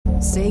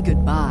Say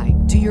goodbye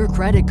to your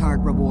credit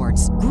card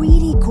rewards.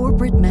 Greedy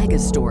corporate mega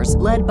stores,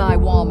 led by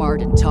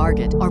Walmart and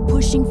Target, are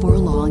pushing for a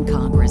law in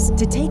Congress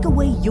to take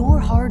away your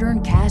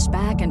hard-earned cash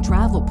back and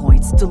travel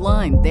points to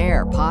line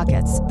their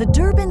pockets. The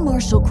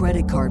Durbin-Marshall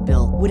credit card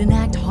bill would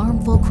enact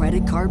harmful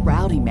credit card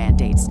routing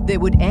mandates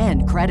that would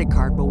end credit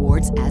card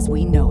rewards as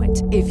we know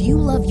it. If you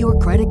love your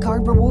credit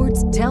card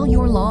rewards, tell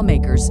your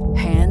lawmakers,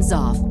 hands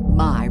off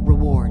my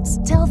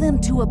rewards. Tell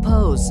them to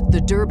oppose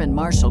the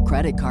Durbin-Marshall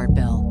credit card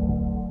bill.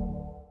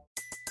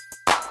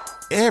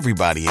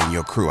 Everybody in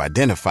your crew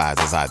identifies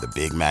as either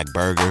Big Mac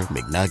Burger,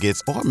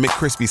 McNuggets, or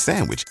McCrispy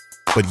Sandwich.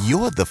 But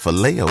you're the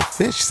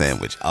Filet-O-Fish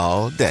Sandwich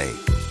all day.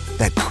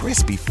 That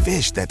crispy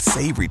fish, that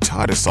savory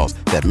tartar sauce,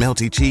 that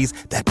melty cheese,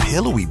 that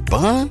pillowy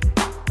bun.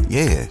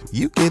 Yeah,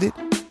 you get it.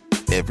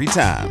 Every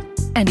time.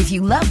 And if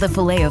you love the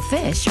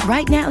Filet-O-Fish,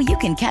 right now you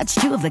can catch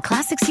two of the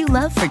classics you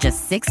love for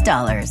just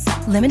 $6.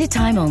 Limited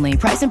time only.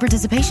 Price and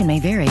participation may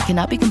vary.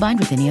 Cannot be combined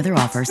with any other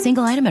offer.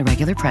 Single item at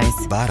regular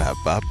price.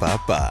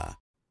 Ba-da-ba-ba-ba.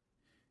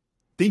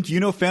 Think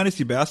you know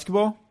fantasy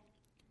basketball?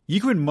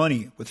 You can win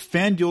money with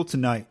FanDuel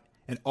tonight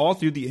and all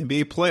through the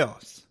NBA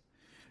playoffs.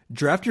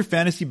 Draft your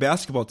fantasy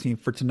basketball team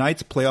for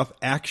tonight's playoff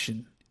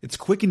action. It's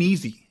quick and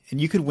easy, and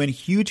you could win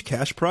huge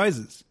cash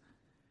prizes.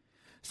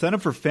 Sign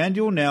up for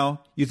FanDuel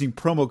now using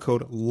promo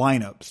code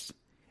LINEUPS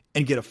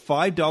and get a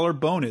 $5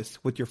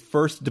 bonus with your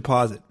first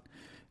deposit.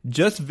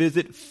 Just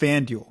visit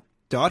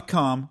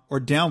FanDuel.com or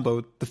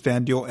download the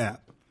FanDuel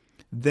app.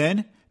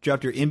 Then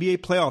draft your NBA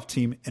playoff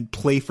team and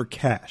play for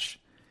cash.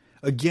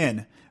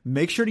 Again,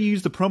 make sure to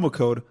use the promo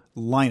code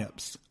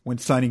LINEUPS when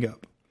signing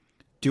up.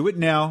 Do it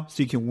now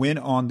so you can win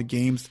on the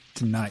games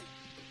tonight.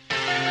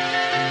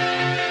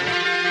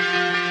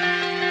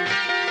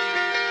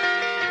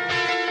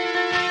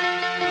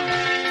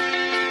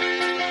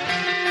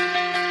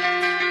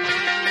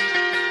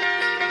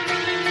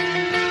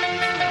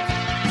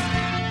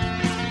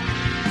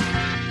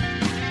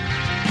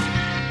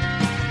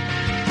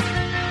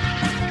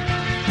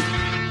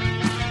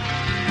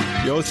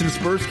 You're listening to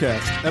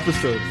Spurscast,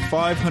 episode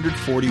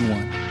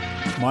 541.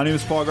 My name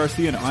is Paul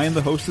Garcia, and I am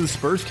the host of the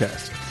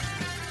Spurscast.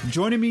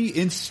 Joining me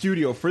in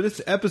studio for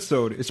this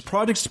episode is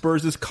Project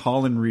Spurs'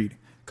 Colin Reed.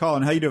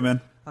 Colin, how you doing,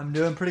 man? I'm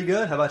doing pretty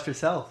good. How about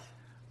yourself?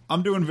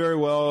 I'm doing very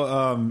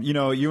well.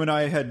 You and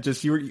I had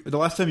the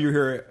last time you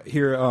were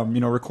here,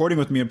 recording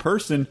with me in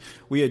person,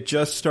 we had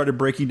just started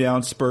breaking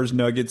down Spurs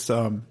Nuggets,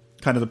 kind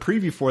of the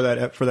preview for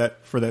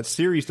that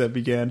series that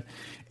began,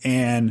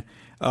 and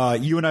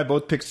you and I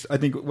both picked. I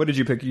think. What did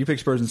you pick? You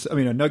picked Spurs.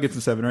 Nuggets in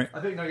 7, right? I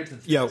picked Nuggets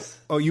in 6. Yeah.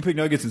 Oh, you picked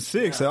Nuggets in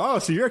 6. Yeah. Oh,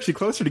 so you're actually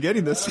closer to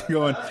getting this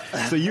going.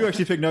 So you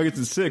actually picked Nuggets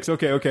in 6.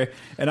 Okay.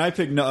 And I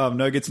picked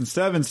Nuggets in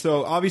 7.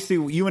 So obviously,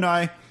 you and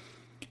I.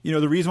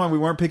 The reason why we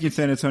weren't picking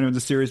San Antonio in the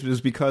series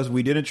was because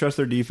we didn't trust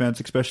their defense,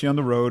 especially on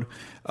the road.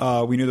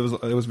 We knew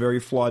it was a very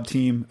flawed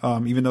team,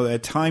 even though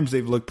at times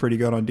they've looked pretty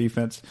good on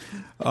defense.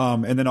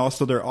 And then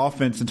also their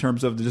offense in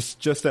terms of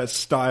just that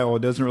style.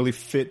 It doesn't really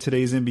fit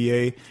today's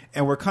NBA.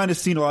 And we're kind of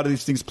seeing a lot of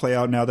these things play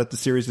out now that the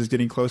series is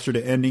getting closer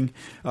to ending.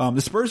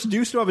 The Spurs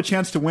do still have a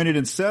chance to win it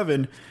in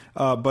 7,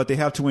 but they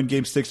have to win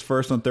Game 6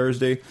 first on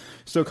Thursday.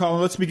 So,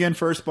 Colin, let's begin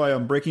first by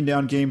breaking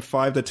down Game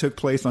 5 that took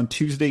place on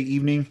Tuesday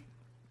evening.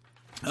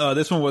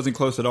 This one wasn't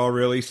close at all,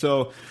 really.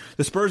 So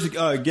the Spurs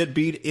get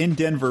beat in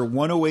Denver,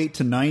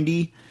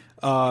 108-90.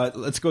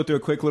 Let's go through a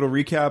quick little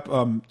recap.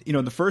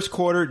 The first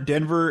quarter,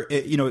 Denver.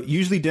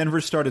 Usually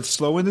Denver started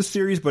slow in this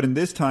series, but in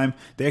this time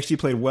they actually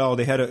played well.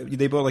 They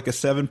built like a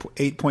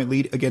 7-8 point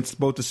lead against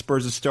both the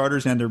Spurs'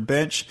 starters and their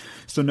bench.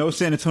 So no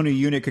San Antonio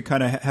unit could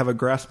kind of have a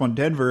grasp on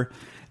Denver.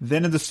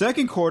 Then in the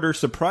second quarter,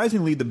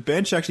 surprisingly, the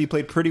bench actually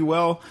played pretty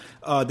well.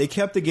 They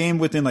kept the game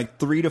within like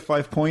 3 to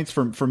 5 points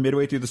from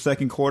midway through the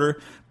second quarter.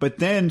 But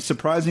then,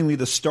 surprisingly,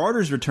 the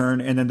starters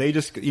returned, and then they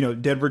just,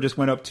 Denver just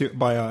went up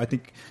by, I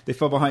think they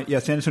fell behind. Yeah,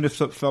 San Antonio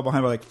fell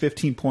behind by like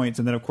 15 points.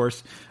 And then, of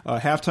course,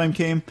 halftime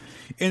came.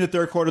 In the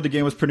third quarter, the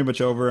game was pretty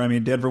much over. I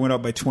mean, Denver went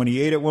up by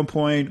 28 at one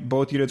point.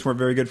 Both units weren't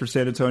very good for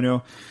San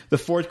Antonio. The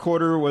fourth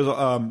quarter was,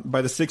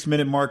 by the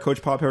 6-minute mark,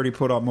 Coach Pop already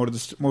pulled out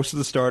most of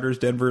the starters.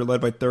 Denver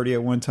led by 30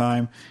 at one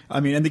time.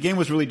 I mean, and the game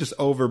was really just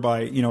over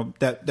by,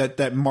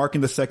 that mark in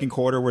the second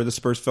quarter where the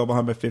Spurs fell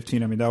behind by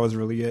 15. I mean, that was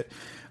really it.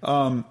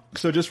 So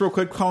just real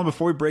quick, Colin,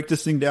 before we break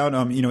this thing down,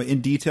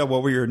 in detail,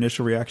 what were your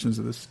initial reactions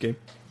to this game?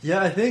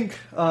 Yeah, I think,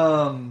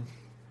 kind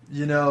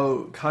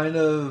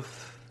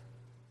of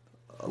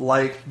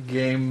like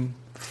Game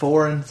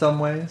 4 in some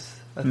ways,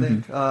 I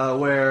think,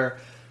 where...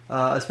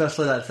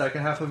 especially that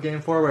second half of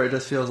Game 4, where it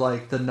just feels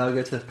like the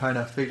Nuggets have kind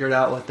of figured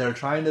out what they're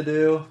trying to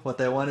do, what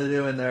they want to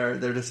do, and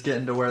they're just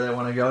getting to where they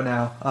want to go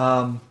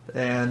now.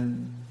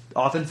 And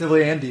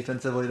offensively and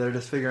defensively, they're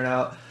just figuring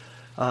out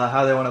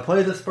how they want to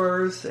play the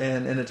Spurs,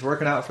 and it's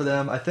working out for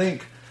them. I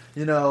think,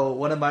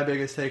 one of my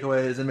biggest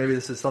takeaways, and maybe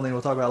this is something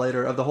we'll talk about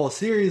later, of the whole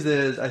series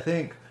is I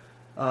think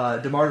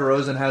DeMar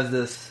DeRozan has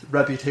this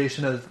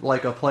reputation as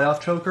like a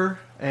playoff choker.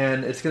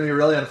 And it's going to be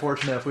really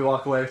unfortunate if we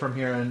walk away from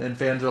here and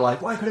fans are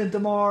like, why couldn't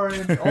DeMar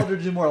and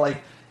Aldridge do more?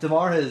 Like,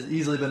 DeMar has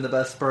easily been the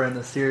best Spur in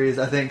the series.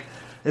 I think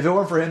if it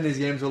weren't for him, these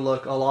games would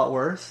look a lot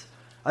worse.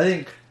 I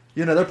think,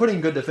 they're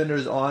putting good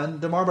defenders on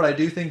DeMar, but I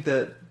do think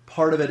that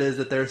part of it is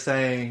that they're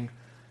saying,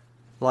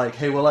 like,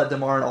 hey, we'll let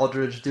DeMar and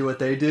Aldridge do what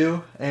they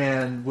do,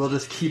 and we'll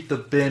just keep the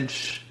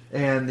bench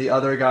and the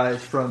other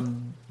guys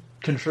from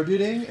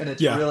contributing, and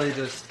it's really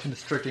just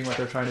constricting what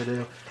they're trying to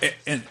do.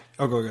 And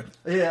I'll go ahead.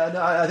 Yeah,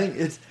 no, I think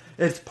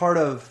it's part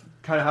of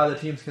kind of how the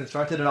team's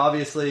constructed, and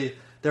obviously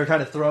they're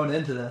kind of thrown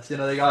into this.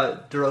 They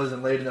got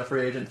DeRozan late in the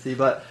free agency,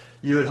 but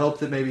you would hope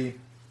that maybe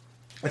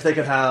if they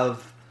could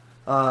have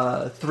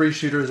 3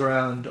 shooters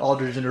around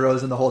Aldridge and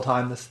DeRozan the whole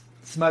time, this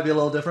might be a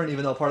little different,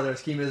 even though part of their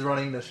scheme is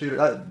running the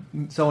shooter.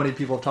 So many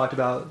people have talked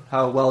about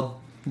how well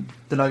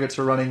the Nuggets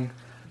are running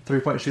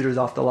 3-point shooters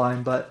off the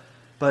line, but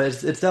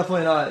it's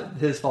definitely not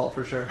his fault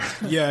for sure.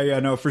 Yeah,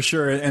 no, for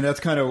sure. And that's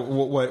kind of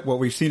what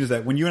we've seen is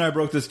that when you and I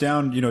broke this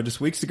down, just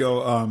weeks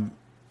ago,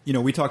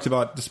 we talked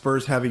about the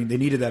Spurs they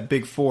needed that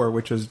big 4,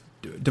 which was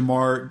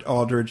DeMar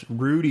Aldridge,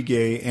 Rudy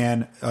Gay,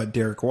 and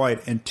Derek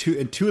White. And two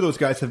of those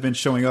guys have been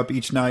showing up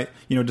each night,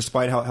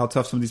 despite how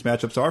tough some of these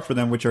matchups are for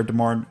them, which are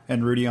DeMar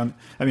and Rudy and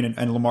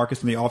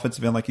LaMarcus on the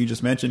offensive end, like you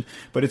just mentioned.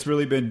 But it's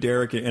really been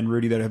Derek and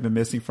Rudy that have been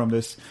missing from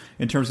this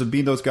in terms of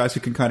being those guys who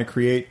can kind of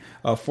create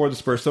for the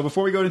Spurs. So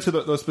before we go into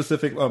those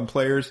specific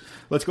players,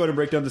 let's go ahead and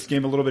break down this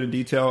game a little bit in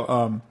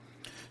detail.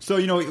 So,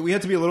 we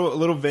have to be a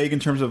little vague in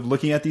terms of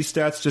looking at these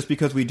stats just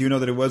because we do know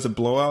that it was a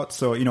blowout.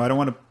 So, I don't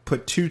want to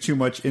put too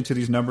much into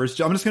these numbers.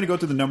 I'm just going to go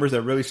through the numbers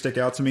that really stick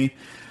out to me.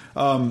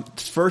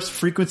 First,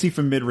 frequency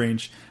from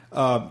mid-range.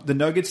 The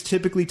Nuggets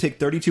typically take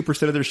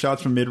 32% of their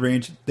shots from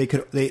mid-range. They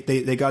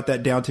got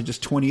that down to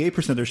just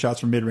 28% of their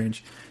shots from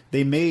mid-range.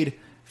 They made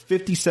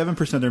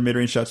 57% of their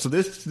mid-range shots. So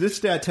this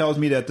stat tells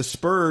me that the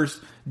Spurs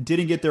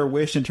didn't get their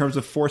wish in terms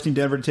of forcing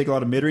Denver to take a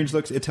lot of mid-range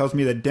looks. It tells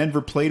me that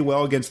Denver played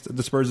well against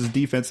the Spurs'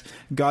 defense,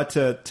 got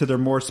to their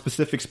more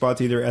specific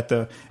spots either at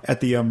the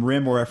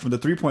rim or from the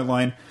 3-point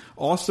line.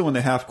 Also in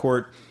the half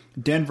court,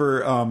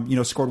 Denver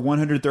scored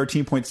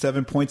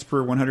 113.7 points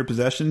per 100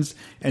 possessions,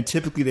 and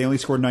typically they only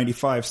scored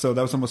 95. So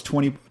that was almost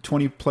 20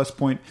 plus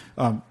point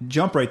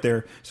jump right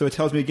there. So it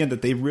tells me again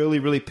that they really,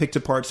 really picked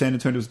apart San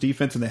Antonio's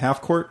defense in the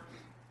half court.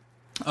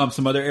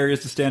 Some other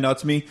areas to stand out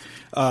to me.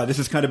 This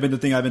has kind of been the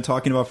thing I've been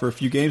talking about for a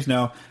few games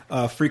now.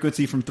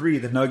 Frequency from 3.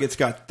 The Nuggets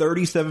got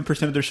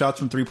 37% of their shots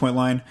from 3-point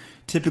line.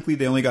 Typically,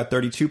 they only got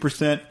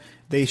 32%.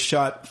 They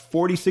shot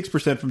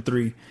 46% from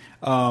 3.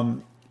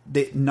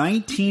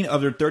 19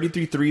 of their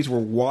 33 threes were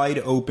wide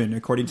open,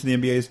 according to the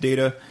NBA's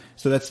data.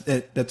 So that's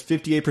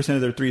 58%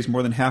 of their threes.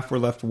 More than half were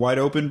left wide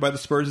open by the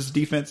Spurs'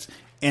 defense.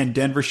 And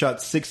Denver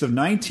shot 6 of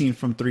 19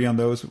 from 3 on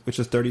those, which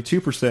is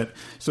 32%.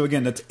 So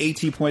again, that's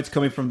 18 points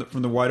coming from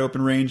the wide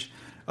open range.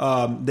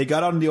 They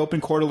got out in the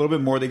open court a little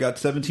bit more. They got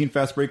 17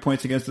 fast break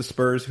points against the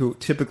Spurs, who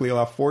typically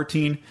allow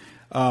 14.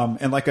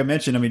 And like I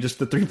mentioned, just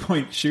the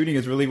 3-point shooting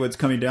is really what's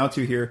coming down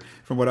to here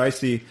from what I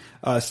see.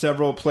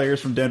 Several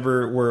players from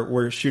Denver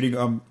were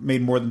shooting,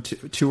 made more than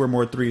two or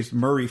more threes.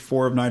 Murray,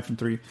 4 of 9 from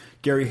 3.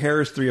 Gary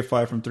Harris, 3 of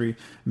 5 from 3.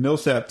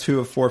 Millsap,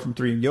 2 of 4 from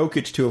 3.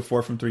 Jokic, 2 of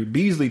 4 from 3.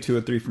 Beasley, 2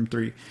 of 3 from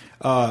 3.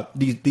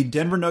 The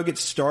Denver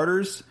Nuggets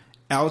starters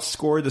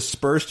outscored the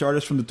Spurs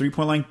starters from the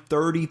 3-point line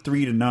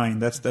 33-9.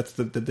 That's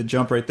the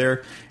jump right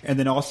there. And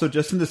then also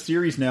just in the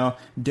series now,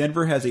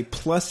 Denver has a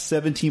plus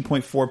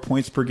 17.4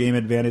 points per game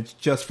advantage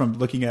just from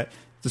looking at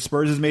the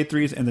Spurs has made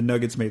threes and the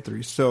Nuggets made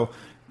threes. So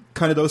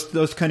kind of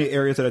those kind of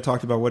areas that I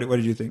talked about. What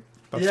did you think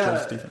about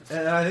Spurs defense?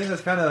 And I think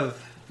that's kind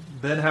of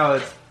been how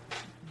it's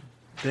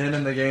been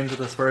in the games that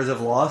the Spurs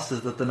have lost,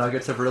 is that the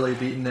Nuggets have really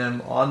beaten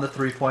them on the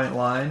 3-point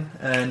line.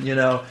 And,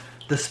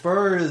 the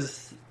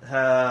Spurs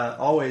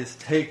always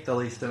take the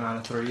least amount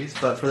of threes,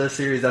 but for this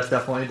series, that's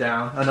definitely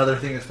down. Another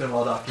thing that's been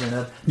well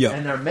documented. Yeah.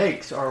 And their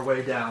makes are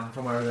way down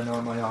from where they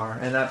normally are.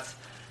 And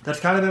that's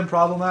kind of been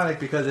problematic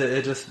because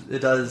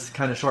it does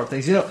kind of short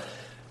things.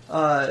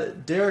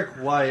 Derek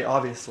White,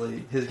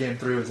 obviously, his game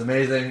 3 was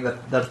amazing.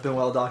 That's been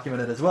well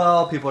documented as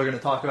well. People are going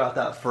to talk about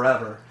that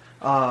forever.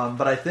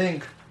 But I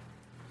think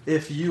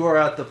if you are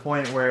at the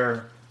point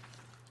where,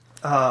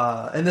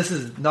 and this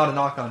is not a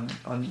knock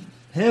on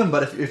him,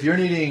 but if you're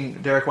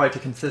needing Derek White to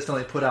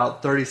consistently put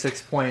out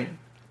 36-point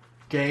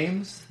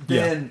games,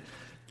 then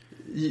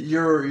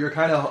you're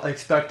kind of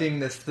expecting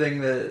this thing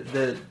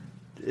that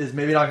is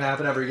maybe not going to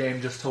happen every game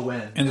just to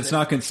win. And it's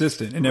not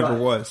consistent. It never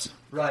was.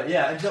 Right,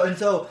 yeah. And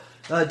so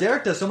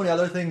Derek does so many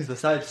other things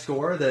besides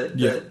score that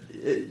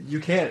you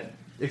can't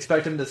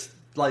expect him to,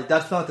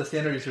 that's not the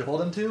standard you should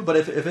hold him to. But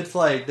if it's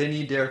like they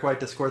need Derek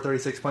White to score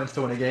 36 points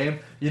to win a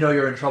game,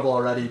 you're in trouble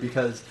already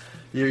because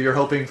you're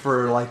hoping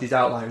for these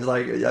outliers.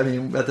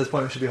 At this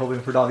point we should be hoping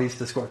for Davies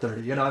to score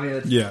 30.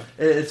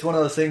 It's one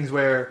of those things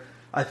where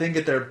I think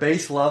at their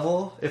base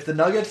level, if the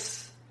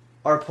Nuggets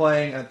are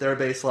playing at their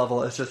base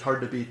level, it's just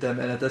hard to beat them.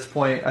 And at this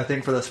point, I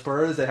think for the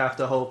Spurs, they have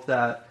to hope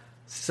that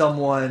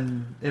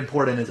someone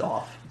important is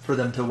off for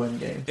them to win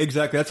games.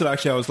 Exactly. That's what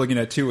actually I was looking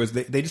at too, is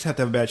they just have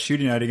to have a bad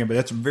shooting night again, but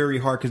that's very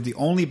hard because the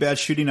only bad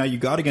shooting night you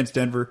got against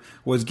Denver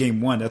was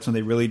game 1. That's when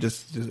they really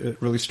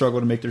really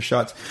struggled to make their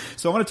shots.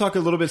 So I want to talk a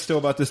little bit still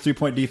about this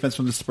 3-point defense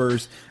from the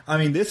Spurs. I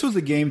mean, this was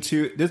a game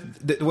too.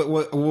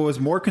 What was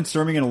more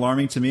concerning and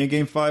alarming to me in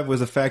game 5 was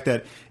the fact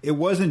that it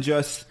wasn't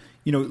just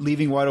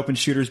leaving wide open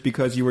shooters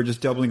because you were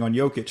just doubling on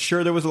Jokic.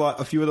 Sure, there was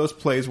a few of those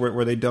plays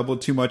where they doubled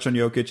too much on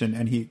Jokic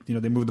and he,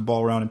 they moved the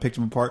ball around and picked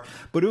him apart.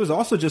 But it was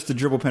also just the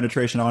dribble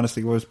penetration,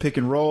 honestly. Whether it was pick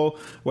and roll,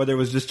 whether it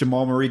was just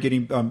Jamal Murray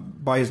getting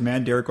by his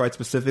man, Derek White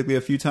specifically,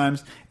 a few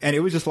times. And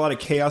it was just a lot of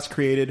chaos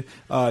created.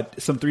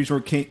 Some threes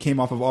came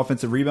off of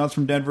offensive rebounds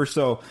from Denver.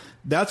 So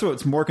that's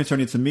what's more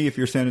concerning to me if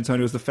you're San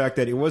Antonio, is the fact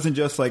that it wasn't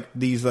just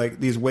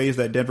these ways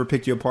that Denver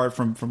picked you apart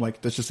from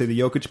let's just say the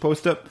Jokic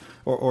post up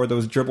or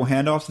those dribble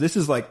handoffs. This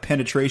is like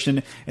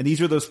penetration, and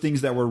these are those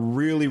things that were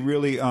really,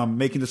 really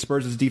making the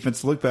Spurs'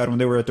 defense look bad when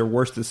they were at their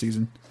worst this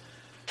season.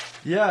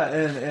 Yeah,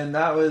 and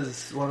that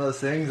was one of those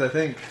things. I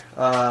think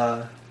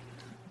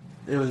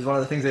it was one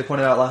of the things they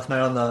pointed out last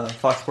night on the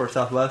Fox Sports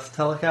Southwest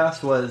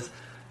telecast was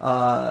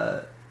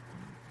I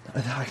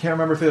can't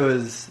remember if it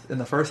was in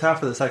the first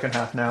half or the second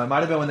half now. It might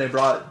have been when they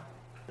brought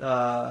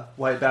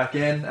White back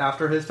in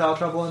after his foul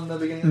trouble in the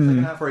beginning of the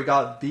second half, where he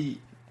got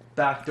beat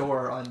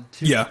backdoor on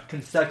 2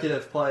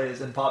 consecutive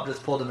plays, and Pop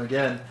just pulled him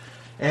again.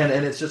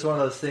 And it's just one of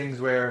those things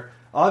where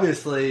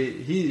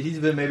obviously he's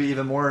been maybe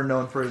even more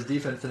known for his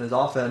defense than his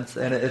offense,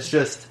 and it's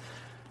just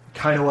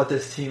kind of what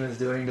this team is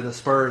doing to the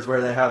Spurs,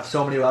 where they have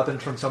so many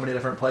weapons from so many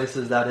different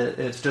places that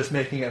it's just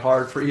making it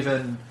hard for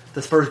even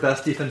the Spurs'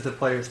 best defensive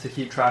players to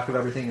keep track of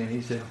everything they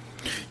need to.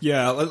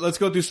 Yeah, let's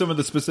go through some of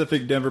the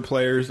specific Denver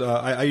players.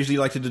 I usually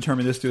like to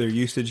determine this through their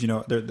usage,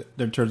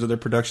 in terms of their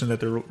production that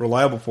they're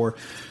reliable for.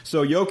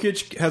 So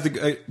Jokic has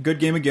a good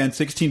game again,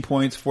 16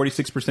 points,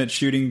 46%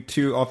 shooting,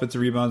 2 offensive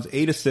rebounds,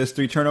 8 assists,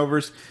 3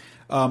 turnovers.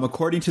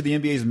 According to the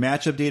NBA's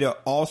matchup data,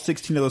 all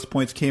 16 of those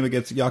points came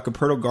against Jakob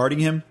Poeltl guarding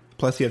him,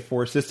 plus he had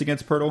 4 assists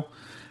against Poeltl.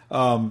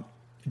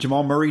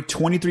 Jamal Murray,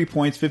 23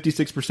 points,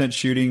 56%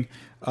 shooting,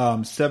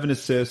 7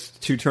 assists,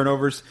 2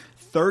 turnovers.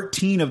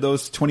 13 of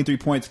those 23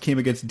 points came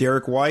against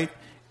Derek White,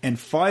 and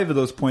 5 of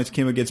those points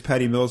came against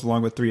Patty Mills,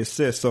 along with 3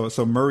 assists.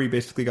 So Murray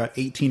basically got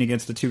 18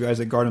 against the 2 guys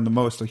that guard him the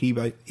most. So he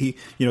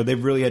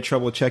they've really had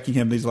trouble checking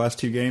him these last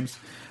 2 games.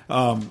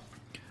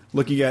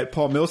 Looking at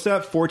Paul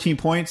Millsap, 14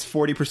 points,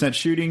 40%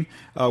 shooting,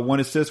 1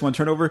 assist, 1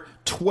 turnover.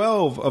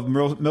 12 of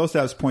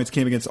Millsap's points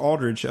came against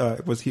Aldridge.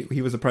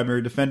 He was the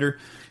primary defender.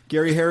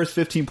 Gary Harris,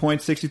 15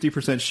 points,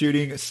 63%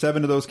 shooting.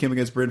 7 of those came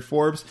against Bryn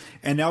Forbes.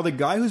 And now the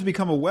guy who's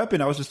become a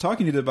weapon, I was just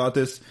talking to you about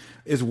this,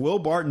 is Will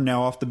Barton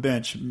now off the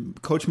bench.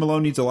 Coach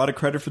Malone needs a lot of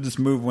credit for this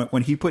move.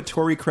 When he put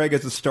Torrey Craig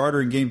as a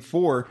starter in Game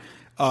 4,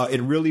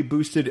 it really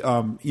boosted,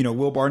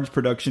 Will Barton's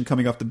production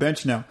coming off the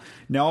bench now.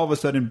 Now, all of a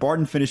sudden,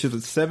 Barton finishes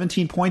with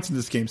 17 points in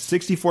this game,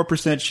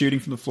 64% shooting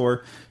from the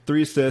floor,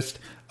 3 assists.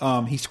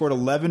 He scored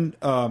 11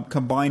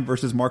 combined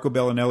versus Marco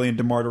Bellinelli and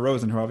DeMar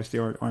DeRozan, who obviously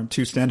aren't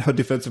 2 standout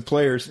defensive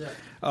players. Yeah.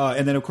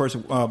 And then, of course,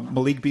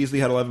 Malik Beasley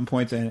had 11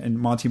 points, and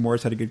Monty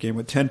Morris had a good game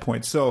with 10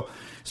 points. So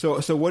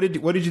what did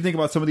you think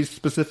about some of these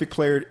specific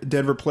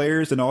Denver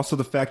players, and also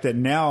the fact that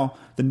now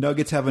the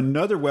Nuggets have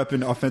another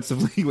weapon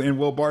offensively in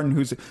Will Barton,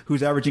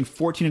 who's averaging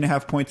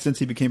 14.5 points since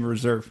he became a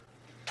reserve?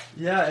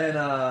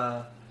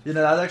 Yeah, and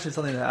that's actually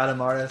something that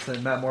Adam Artis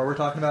and Matt Moore were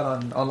talking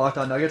about on Locked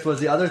On Nuggets. Was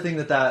the other thing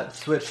that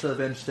switch to the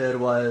bench did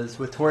was,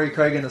 with Torrey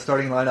Craig in the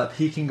starting lineup,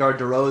 he can guard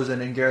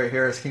DeRozan and Gary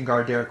Harris can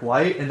guard Derek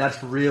White, and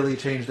that's really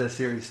changed this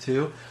series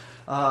too.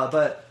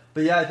 But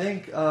yeah, I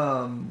think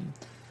Barton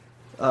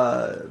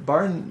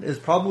is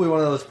probably one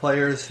of those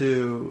players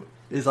who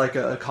is like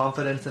a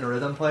confidence and a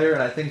rhythm player,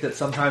 and I think that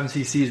sometimes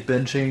he sees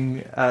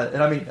benching,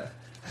 and I mean,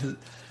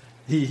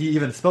 he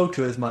even spoke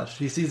to as much.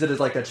 He sees it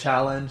as like a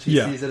challenge. He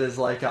sees it as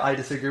like, I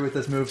disagree with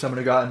this move, so I'm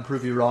going to go out and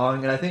prove you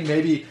wrong. And I think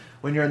maybe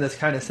when you're in this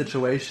kind of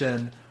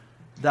situation,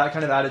 that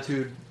kind of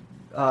attitude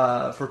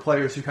for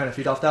players who kind of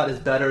feed off that is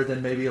better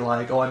than maybe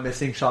like, oh, I'm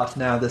missing shots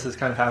now, this is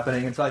kind of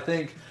happening. And so I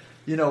think,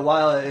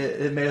 while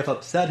it may have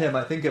upset him,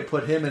 I think it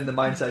put him in the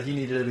mindset he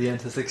needed to be in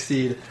to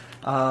succeed.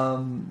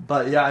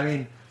 But yeah, I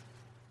mean,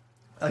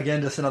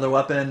 again, just another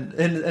weapon.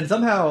 And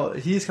somehow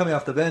he's coming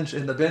off the bench,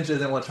 and the bench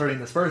isn't what's hurting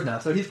the Spurs now.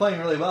 So he's playing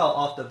really well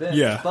off the bench.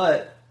 Yeah.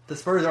 But the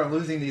Spurs aren't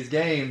losing these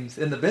games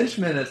in the bench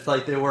minutes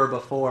like they were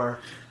before.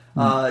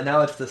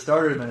 Now it's the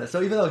starter minutes.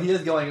 So even though he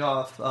is going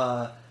off,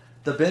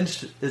 the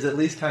bench is at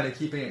least kind of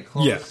keeping it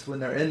close when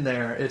they're in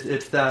there.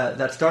 It's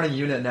that starting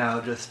unit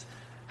now just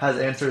has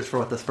answers for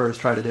what the Spurs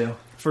try to do.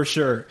 For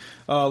sure.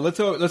 Let's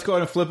go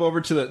ahead and flip over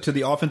to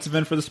the offensive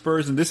end for the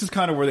Spurs, and this is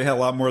kind of where they had a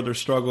lot more of their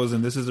struggles,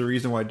 and this is the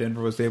reason why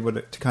Denver was able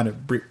to kind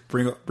of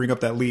bring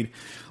up that lead.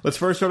 Let's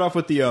first start off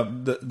with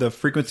the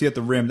frequency at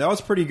the rim. That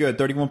was pretty good.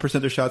 31%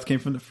 of their shots came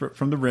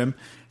from the rim.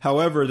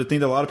 However, the thing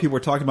that a lot of people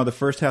were talking about the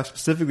first half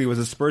specifically was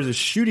the Spurs'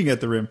 shooting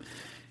at the rim.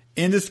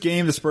 In this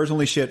game, the Spurs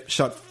only shot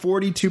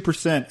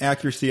 42%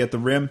 accuracy at the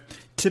rim.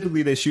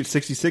 Typically, they shoot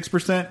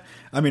 66%.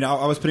 I mean,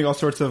 I was putting all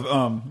sorts of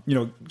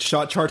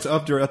shot charts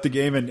up throughout the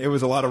game, and it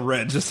was a lot of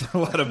red, just a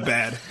lot of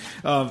bad.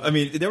 I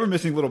mean, they were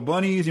missing little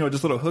bunnies,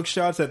 just little hook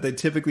shots that they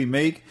typically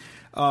make.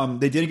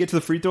 They didn't get to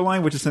the free throw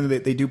line, which is something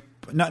that they do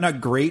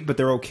not great, but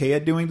they're okay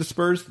at doing. The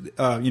Spurs,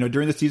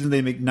 during the season,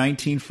 they make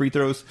 19 free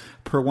throws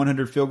per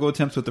 100 field goal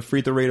attempts with a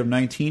free throw rate of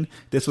 19.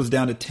 This was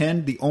down to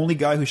 10. The only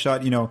guy who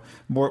shot,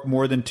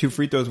 more than 2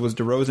 free throws was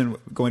DeRozan,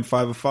 going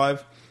 5 of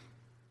 5.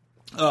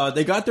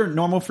 They got their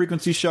normal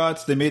frequency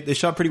shots. They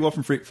shot pretty well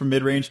from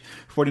mid range,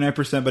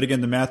 49%. But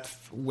again, the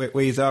math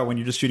weighs out when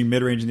you're just shooting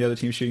mid range and the other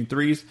team's shooting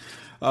threes.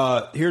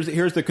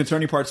 Here's the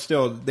concerning part.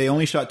 Still, they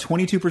only shot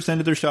 22%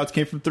 of their shots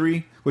came from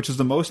 3, which is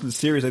the most in the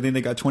series. I think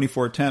they got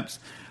 24 attempts.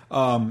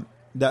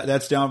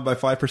 That's down by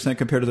 5%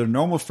 compared to their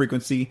normal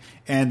frequency,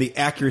 and the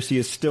accuracy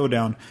is still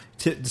down.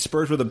 The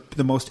Spurs were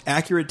the most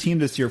accurate team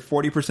this year,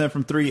 40%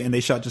 from 3, and they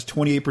shot just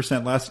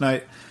 28% last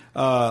night.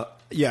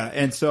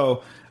 And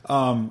so.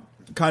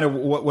 Kind of,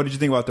 what did you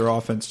think about their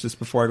offense, just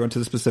before I go into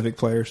the specific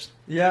players?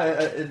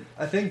 Yeah,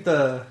 I think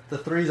the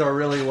threes are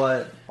really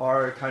what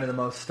are kind of the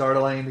most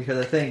startling, because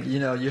I think,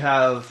 you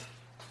have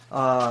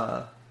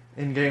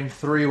in Game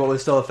 3, what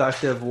was so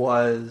effective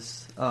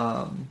was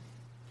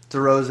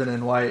DeRozan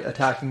and White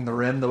attacking the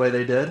rim the way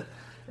they did,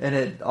 and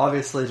it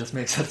obviously just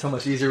makes it so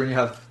much easier when you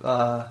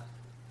have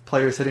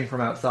players hitting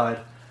from outside.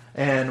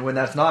 And when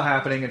that's not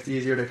happening, it's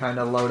easier to kind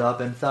of load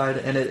up inside,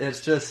 and it's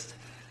just...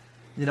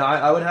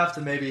 I would have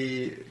to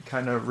maybe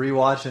kind of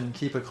rewatch and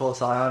keep a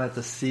close eye on it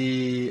to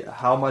see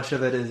how much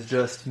of it is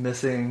just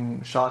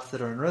missing shots that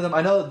are in rhythm.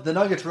 I know the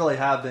Nuggets really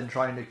have been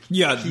trying to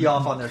key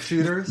off on their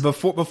shooters.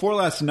 Before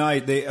last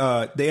night, they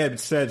had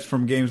said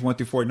from games 1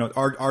 through 4,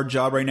 our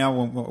job right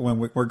now when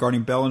we're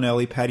guarding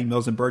Bellinelli, Patty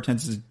Mills, and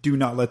Bertens is do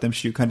not let them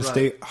shoot. Kind of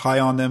stay high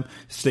on them,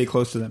 stay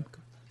close to them.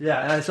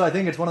 Yeah, and so I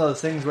think it's one of those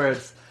things where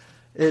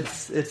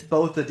it's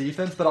both the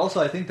defense, but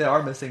also I think they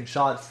are missing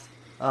shots.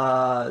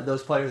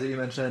 Those players that you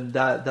mentioned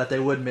that they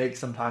would make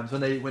sometimes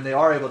when they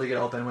are able to get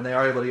open, when they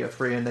are able to get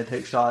free and they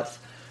take shots,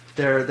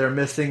 they're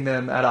missing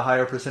them at a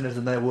higher percentage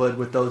than they would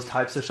with those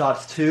types of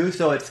shots too.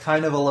 So it's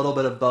kind of a little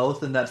bit of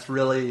both, and that's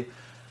really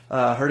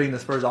hurting the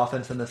Spurs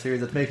offense in the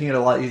series. It's making it a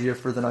lot easier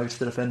for the Nuggets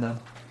to defend them.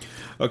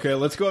 Okay,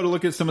 let's go to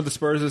look at some of the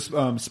Spurs'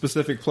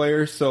 specific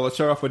players. So let's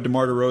start off with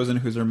DeMar DeRozan,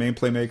 who's their main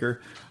playmaker.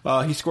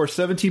 He scored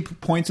 17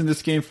 points in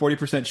this game,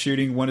 40%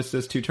 shooting, 1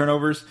 assist, 2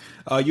 turnovers.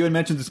 You had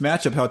mentioned this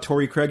matchup, how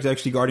Torrey Craig's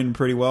actually guarding him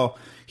pretty well.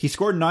 He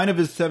scored 9 of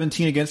his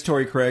 17 against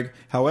Torrey Craig.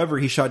 However,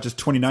 he shot just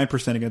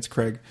 29% against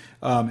Craig.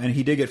 And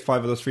he did get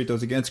 5 of those free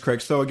throws against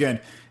Craig. So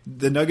again,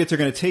 the Nuggets are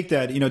going to take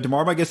that.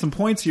 DeMar might get some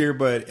points here,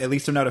 but at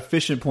least they're not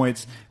efficient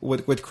points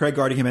with Craig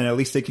guarding him, and at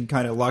least they can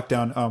kind of lock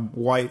down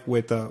White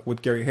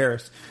with Gary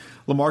Harris.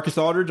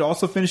 LaMarcus Aldridge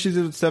also finishes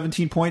with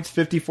 17 points,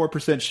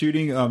 54%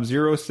 shooting,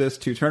 0 assists,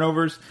 2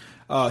 turnovers.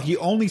 He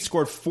only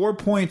scored 4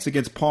 points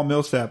against Paul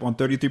Millsap on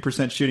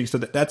 33% shooting, so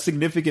that's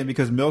significant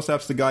because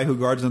Millsap's the guy who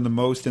guards him the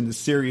most in the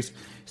series.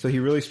 So he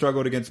really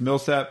struggled against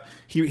Millsap.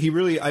 He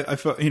really, I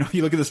felt,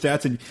 you look at the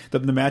stats and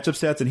the matchup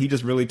stats, and he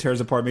just really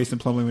tears apart Mason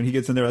Plumlee when he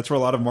gets in there. That's where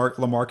a lot of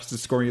LaMarcus'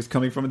 scoring is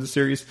coming from in the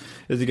series,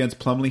 is against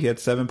Plumlee. He had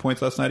 7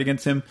 points last night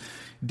against him.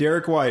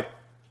 Derek White.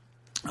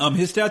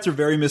 His stats are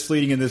very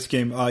misleading in this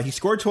game. He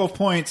scored 12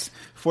 points,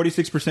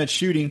 46%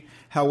 shooting.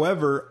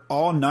 However,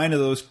 all 9 of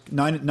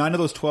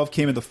those 12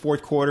 came in the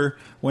fourth quarter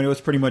when it was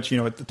pretty much, a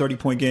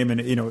 30-point game,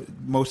 and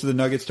most of the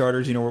Nuggets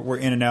starters, were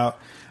in and out.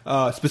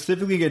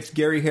 Specifically against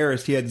Gary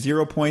Harris, he had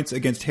 0 points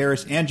against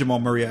Harris and Jamal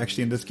Murray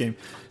actually in this game.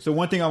 So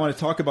one thing I want to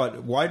talk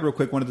about White real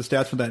quick. One of the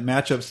stats from those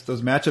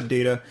matchup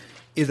data,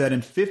 is that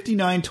in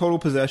 59 total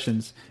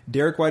possessions,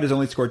 Derek White has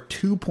only scored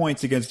 2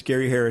 points against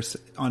Gary Harris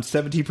on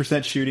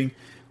 17% shooting,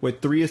 with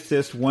 3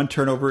 assists, 1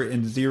 turnover,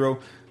 and 0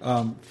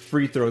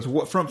 free throws.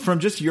 From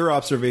just your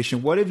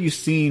observation, what have you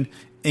seen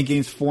in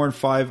games 4 and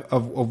 5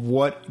 of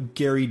what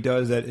Gary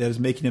does that is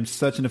making him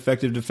such an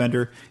effective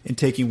defender and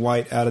taking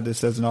White out of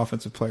this as an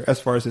offensive player, as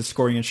far as his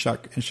scoring and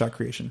shot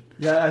creation?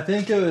 Yeah, I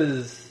think it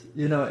was,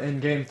 in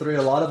Game 3,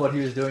 a lot of what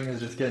he was doing is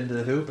just getting to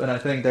the hoop, and I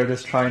think they're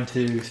just trying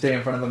to stay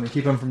in front of him and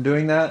keep him from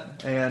doing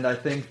that. And I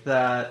think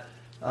that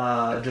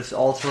just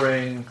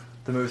altering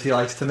the moves he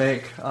likes to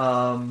make.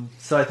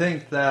 So I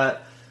think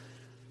that,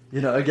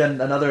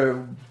 again,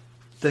 another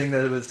thing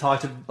that was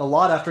talked a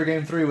lot after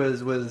Game 3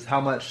 was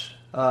how much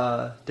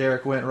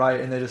Derek went right,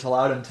 and they just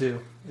allowed him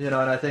to. And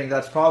I think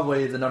that's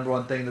probably the number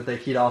one thing that they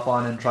keyed off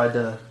on and tried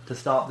to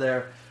stop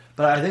there.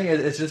 But I think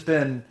it's just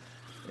been,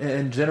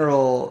 in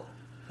general,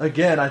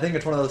 again, I think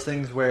it's one of those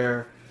things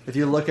where if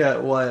you look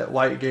at what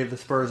White gave the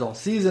Spurs all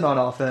season on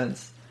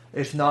offense,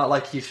 it's not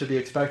like he should be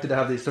expected to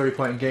have these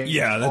 30-point games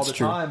all the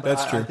time. But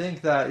that's true. I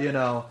think that,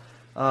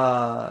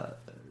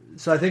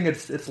 so I think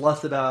it's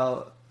less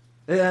about...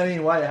 I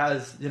mean, White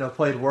has,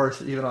 played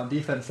worse even on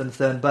defense since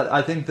then, but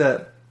I think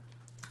that,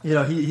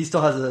 he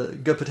still has a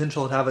good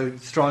potential to have a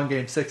strong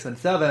game 6 and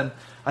 7.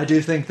 I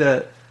do think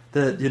that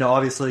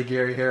obviously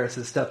Gary Harris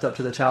has stepped up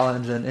to the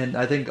challenge, and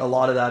I think a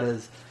lot of that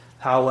is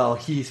how well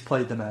he's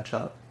played the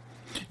matchup.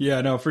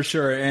 Yeah, no, for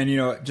sure.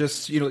 And,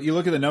 just, you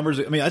look at the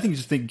numbers. I mean, I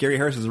think Gary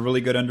Harris is a really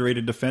good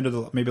underrated defender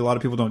that maybe a lot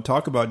of people don't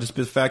talk about, just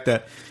the fact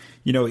that,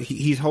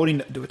 he's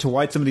holding to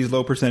White some of these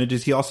low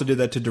percentages. He also did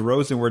that to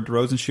DeRozan, where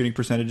DeRozan's shooting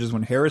percentages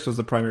when Harris was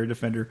the primary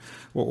defender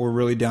were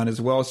really down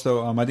as well.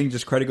 So I think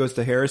just credit goes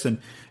to Harris.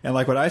 And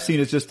like what I've seen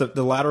is just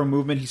the lateral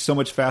movement. He's so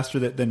much faster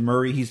than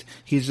Murray. He's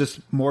just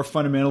more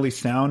fundamentally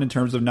sound in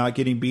terms of not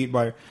getting beat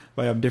by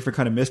different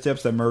kind of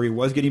missteps that Murray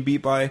was getting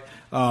beat by.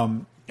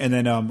 And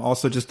then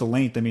also just the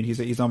length. I mean,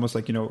 he's almost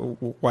like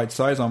wide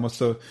size almost.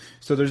 So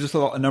there's just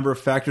a number of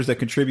factors that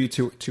contribute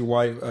to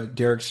why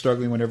Derek's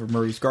struggling whenever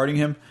Murray's guarding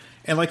him.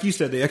 And like you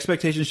said, the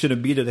expectation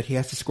shouldn't be that he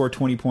has to score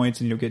 20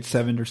 points and get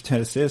 7 or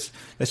 10 assists.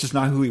 That's just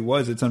not who he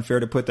was. It's unfair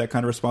to put that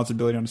kind of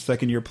responsibility on a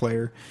second-year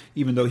player,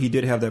 even though he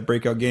did have that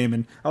breakout game.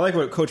 And I like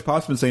what Coach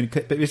Pop's been saying,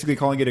 basically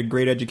calling it a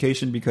great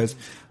education because,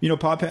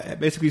 Pop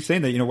basically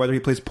saying that, whether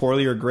he plays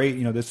poorly or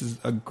great, this is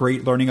a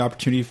great learning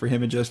opportunity for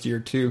him in just year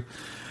 2.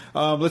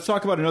 Let's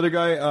talk about another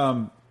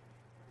guy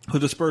who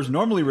the Spurs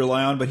normally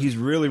rely on, but he's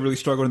really, really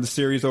struggled in the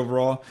series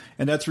overall,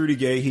 and that's Rudy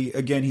Gay.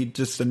 He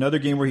just another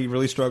game where he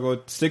really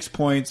struggled. 6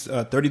 points,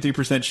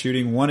 33%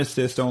 shooting, 1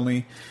 assist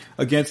only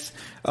against,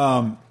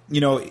 the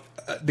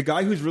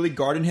guy who's really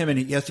guarding him, and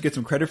he has to get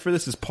some credit for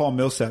this, is Paul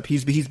Millsap.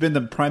 He's been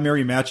the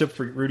primary matchup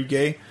for Rudy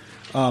Gay,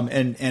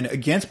 and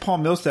against Paul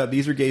Millsap,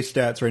 these are Gay's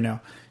stats right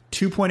now.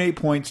 2.8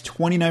 points,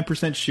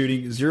 29%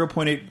 shooting,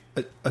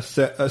 0.8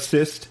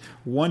 assist,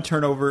 1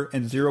 turnover,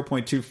 and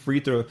 0.2 free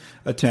throw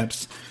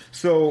attempts.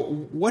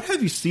 So what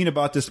have you seen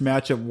about this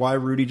matchup, why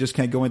Rudy just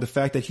can't go in? The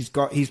fact that he's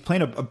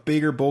playing a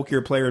bigger,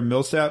 bulkier player in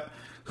Millsap,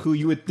 who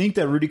you would think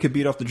that Rudy could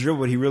beat off the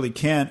dribble, but he really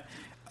can't.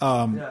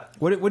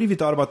 What have you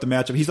thought about the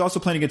matchup? He's also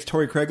playing against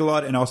Torrey Craig a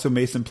lot and also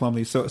Mason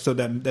Plumlee. So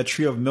that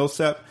trio of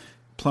Millsap,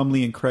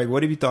 Plumlee, and Craig,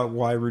 what have you thought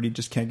why Rudy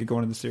just can't get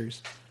going in the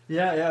series?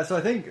 Yeah. So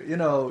I think,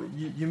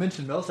 you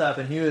mentioned Millsap,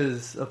 and he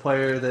was a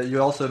player that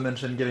you also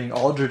mentioned giving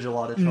Aldridge a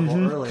lot of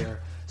trouble earlier.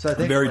 So I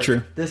think very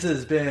true. This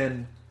has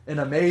been an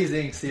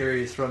amazing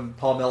series from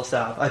Paul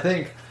Millsap. I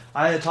think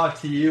I had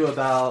talked to you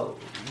about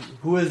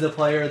who is the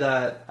player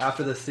that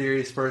after the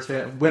series, Spurs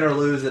fans, win or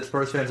lose, that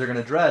Spurs fans are going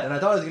to dread. And I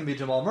thought it was going to be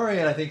Jamal Murray,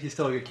 and I think he's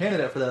still a good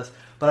candidate for this.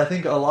 But I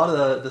think a lot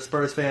of the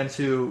Spurs fans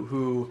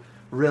who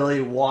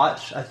really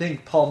watch, I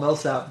think Paul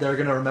Millsap, they're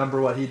going to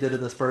remember what he did to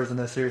the Spurs in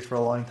this series for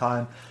a long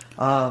time.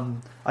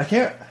 I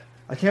can't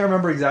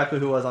remember exactly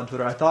who it was on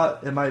Twitter. I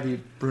thought it might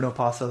be Bruno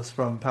Passos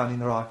from Pounding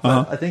the Rock.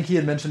 But I think he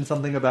had mentioned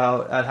something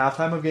about at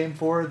halftime of Game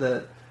 4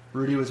 that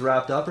Rudy was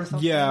wrapped up or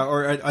something. Yeah,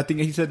 or I think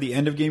he said the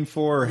end of Game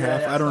 4 or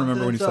half. I don't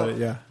remember when he said it,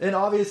 yeah. And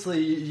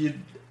obviously,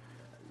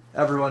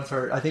 everyone's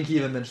hurt. I think he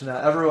even mentioned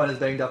that. Everyone is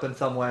banged up in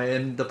some way,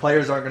 and the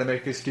players aren't going to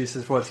make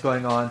excuses for what's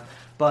going on.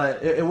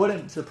 But it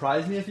wouldn't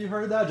surprise me if you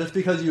heard that, just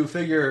because you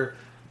figure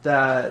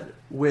that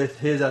with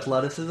his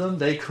athleticism,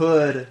 they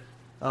could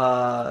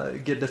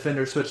get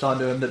defenders switched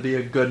onto him to be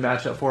a good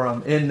matchup for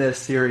him in this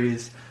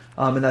series,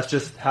 and that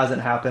just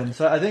hasn't happened.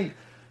 So I think,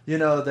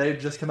 they've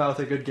just come out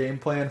with a good game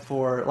plan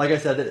for, like I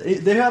said,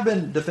 they have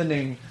been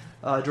defending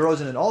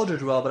DeRozan and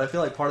Aldridge well, but I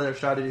feel like part of their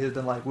strategy has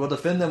been like, we'll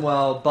defend them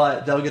well,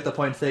 but they'll get the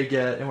points they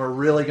get, and we're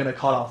really going to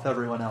cut off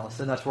everyone else,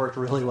 and that's worked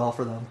really well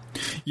for them.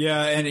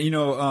 Yeah,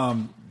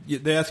 and,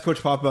 they asked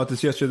Coach Pop about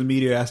this yesterday. The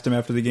media asked him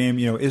after the game,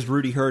 is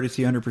Rudy hurt? Is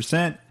he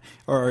 100%?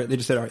 Or they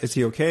just said, is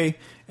he okay?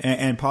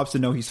 And Pop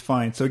said, no, he's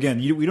fine. So again,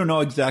 we don't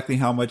know exactly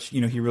how much,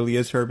 he really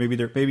is hurt. Maybe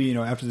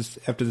after this,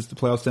 the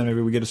playoffs done,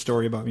 maybe we get a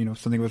story about,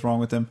 something was wrong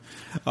with him.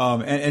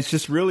 And it's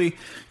just really,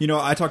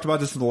 I talked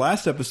about this in the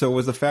last episode,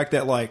 was the fact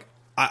that, like,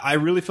 I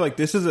really feel like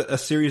this is a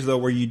series, though,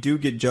 where you do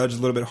get judged a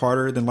little bit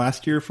harder than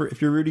last year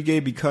if you're Rudy Gay,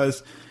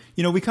 because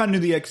we kind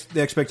of knew the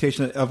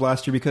expectation of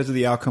last year because of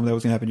the outcome that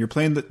was going to happen. You're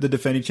playing the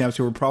defending champs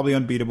who were probably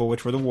unbeatable,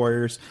 which were the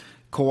Warriors.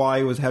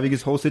 Kawhi was having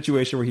his whole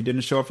situation where he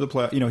didn't show up for the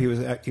play.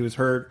 He was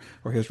hurt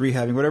or he was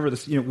rehabbing, whatever. I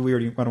don't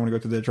want to go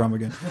through the drama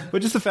again.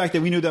 But just the fact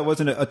that we knew that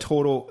wasn't a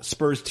total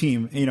Spurs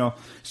team.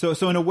 So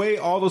in a way,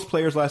 all those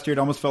players last year, it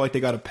almost felt like they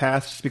got a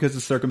pass just because of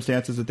the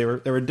circumstances that they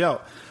were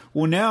dealt.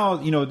 Well, now,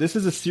 this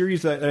is a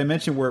series that I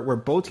mentioned where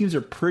both teams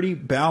are pretty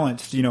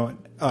balanced, even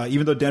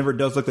though Denver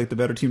does look like the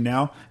better team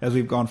now as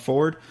we've gone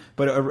forward.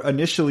 But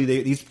initially,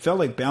 these felt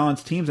like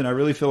balanced teams, and I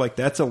really feel like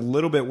that's a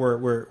little bit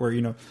where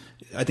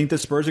I think the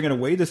Spurs are going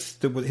to weigh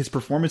his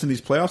performance in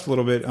these playoffs a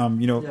little bit,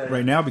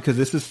 right now, because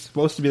this is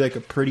supposed to be like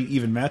a pretty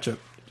even matchup.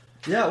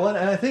 Yeah, well,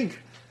 and I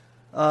think,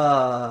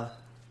 and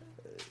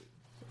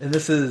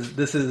this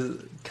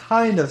is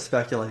kind of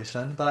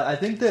speculation, but I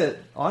think that,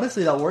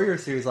 honestly, that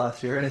Warriors series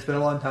last year, and it's been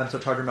a long time, so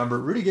it's hard to remember,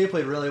 Rudy Gay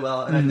played really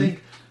well, and I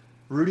think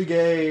Rudy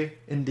Gay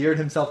endeared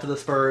himself to the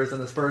Spurs,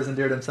 and the Spurs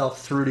endeared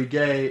themselves to Rudy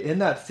Gay in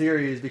that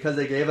series because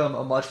they gave him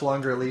a much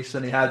longer leash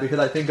than he had, because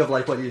I think of,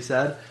 like, what you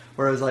said,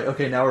 where it was like,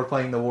 okay, now we're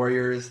playing the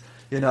Warriors.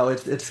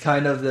 It's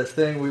kind of this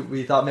thing.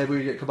 We thought maybe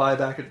we'd get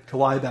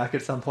Kawhi back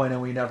at some point,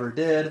 and we never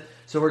did.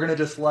 So we're going to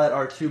just let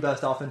our two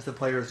best offensive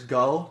players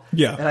go.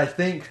 Yeah. And I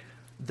think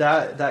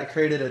that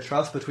created a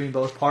trust between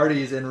both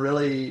parties and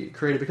really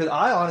created, because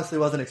I honestly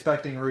wasn't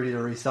expecting Rudy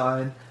to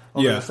resign.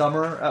 over the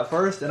summer at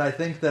first, and I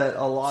think that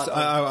a lot. So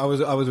I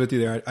was with you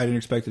there. I didn't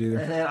expect it either.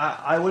 And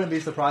I wouldn't be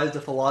surprised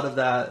if a lot of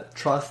that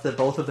trust that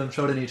both of them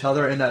showed in each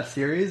other in that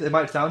series. It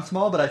might sound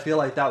small, but I feel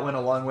like that went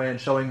a long way in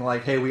showing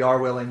like, hey, we are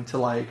willing to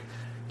like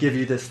give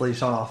you this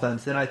leash on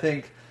offense. And I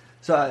think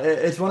so.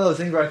 It's one of those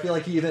things where I feel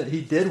like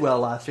he did well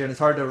last year, and it's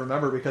hard to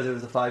remember because it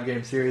was a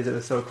 5-game series. It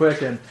was so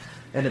quick, and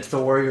it's the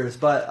Warriors.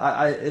 But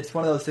it's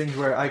one of those things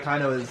where I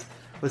kind of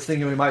was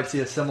thinking we might see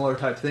a similar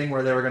type thing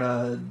where they were going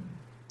to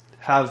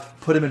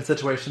put him in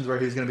situations where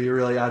he's going to be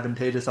really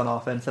advantageous on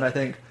offense. And I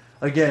think,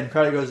 again,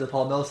 credit goes to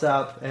Paul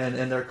Millsap,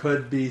 and there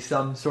could be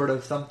some sort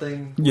of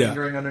something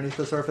lingering underneath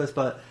the surface.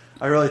 But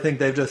I really think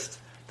the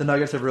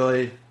Nuggets have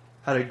really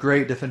had a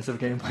great defensive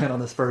game plan on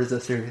the Spurs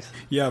this series.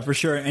 Yeah, for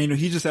sure. And,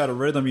 he just had a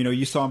rhythm.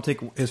 You saw him take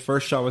his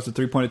first shot was a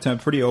 3-point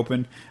attempt, pretty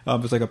open.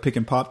 It was like a pick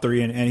and pop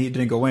three, and he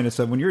didn't go in. And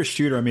so when you're a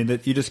shooter,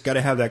 that you just got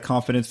to have that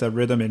confidence, that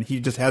rhythm, and he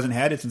just hasn't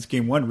had it since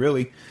game 1,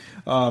 really.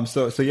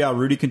 So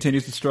Rudy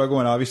continues to struggle,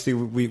 and obviously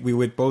we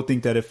would both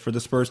think that if for the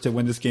Spurs to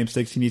win this game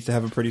 6, he needs to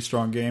have a pretty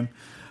strong game.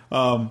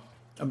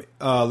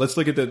 Let's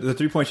look at the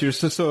 3-point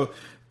shooters. So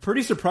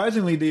pretty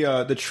surprisingly,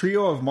 the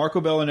trio of Marco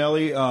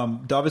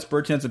Bellinelli, Davis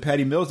Bertans, and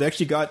Patty Mills, they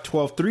actually got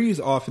 12 threes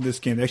off in this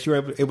game. They actually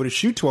were able to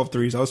shoot 12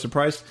 threes. I was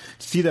surprised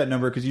to see that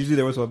number because usually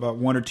there was about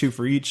 1 or 2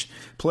 for each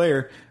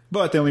player.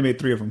 But they only made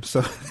 3 of them,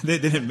 so they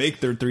didn't make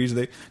their threes.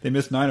 They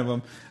missed 9 of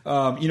them.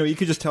 You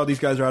could just tell these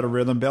guys are out of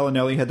rhythm.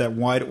 Bellinelli had that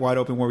wide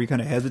open where we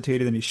kind of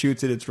hesitated, and he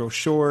shoots it. It's real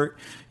short.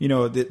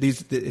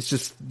 It's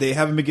just they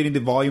haven't been getting the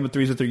volume of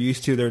threes that they're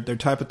used to. Their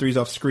type of threes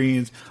off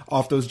screens,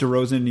 off those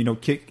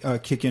DeRozan,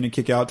 kick in and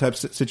kick out type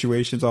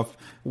situations, off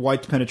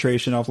White's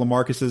penetration, off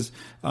LaMarcus's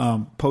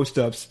post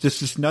ups.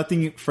 Just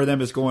nothing for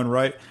them is going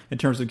right in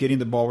terms of getting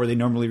the ball where they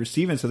normally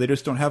receive it. So they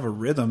just don't have a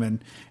rhythm.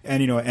 And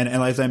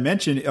as I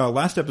mentioned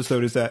last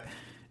episode, is that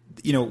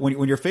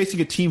when you're facing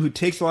a team who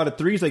takes a lot of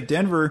threes like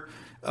Denver,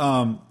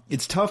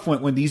 it's tough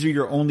when these are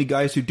your only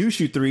guys who do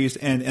shoot threes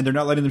and they're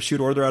not letting them shoot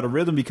or they're out of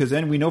rhythm, because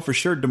then we know for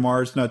sure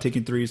DeMar's not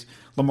taking threes.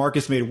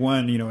 LaMarcus made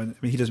 1, and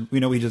we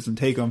know he doesn't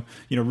take them.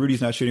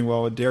 Rudy's not shooting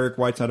well. Derek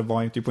White's not a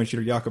volume 3-point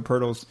shooter. Jakob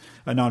Poeltl's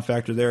a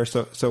non-factor there.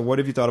 So what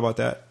have you thought about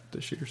that,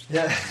 the shooters?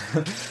 Yeah.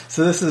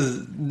 So this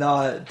is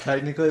not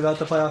technically about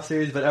the playoff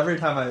series, but every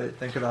time I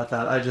think about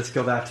that, I just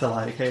go back to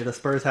like, hey, the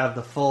Spurs have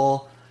the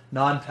full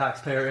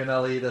non-taxpayer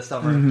MLE this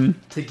summer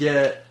to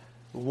get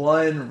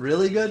one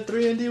really good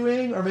 3-and-D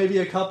wing, or maybe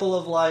a couple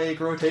of like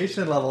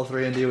rotation level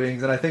 3-and-D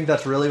wings, and I think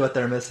that's really what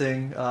they're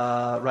missing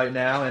right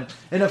now.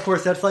 And of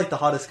course, that's like the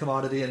hottest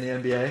commodity in the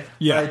NBA.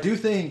 Yeah, but I do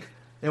think,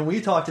 and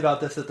we talked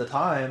about this at the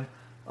time,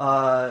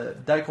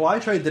 that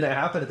Kawhi trade didn't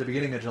happen at the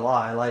beginning of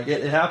July. Like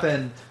it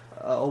happened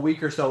a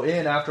week or so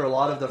in after a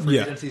lot of the free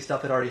agency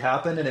stuff had already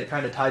happened, and it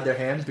kind of tied their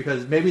hands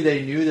because maybe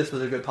they knew this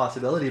was a good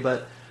possibility,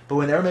 but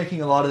when they were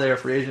making a lot of their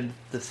free agent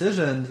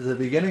decisions at the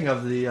beginning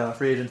of the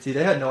free agency,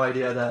 they had no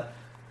idea that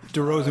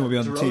DeRozan will be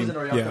on the team. DeRozan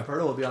or Jakob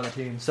Poeltl will be on the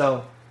team.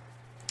 So,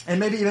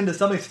 and maybe even to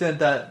some extent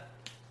that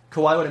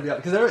Kawhi wouldn't be on,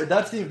 because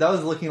that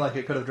was looking like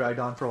it could have dragged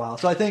on for a while.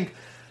 So I think,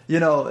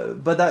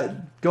 but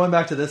that going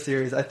back to this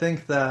series, I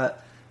think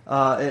that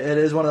it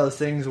is one of those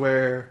things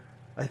where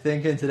I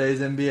think in today's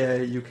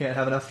NBA you can't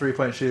have enough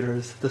 3-point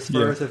shooters. The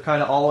Spurs have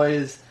kind of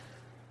always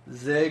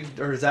zigged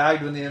or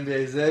zagged when the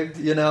NBA zigged,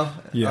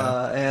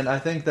 and I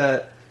think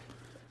that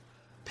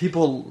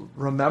people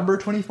remember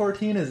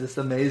 2014 as this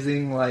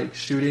amazing like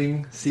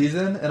shooting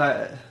season,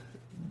 and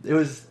it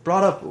was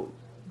brought up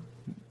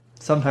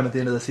sometime at the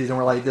end of the season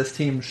where like this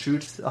team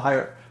shoots a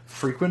higher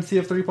frequency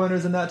of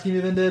 3-pointers than that team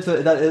even did.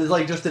 So that is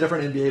like just a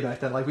different NBA back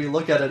then. Like we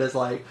look at it as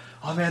like,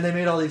 oh man, they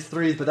made all these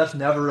threes, but that's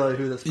never really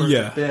who the Spurs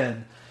have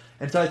been.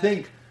 And so I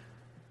think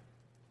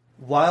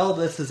while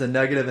this is a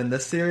negative in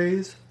this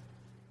series,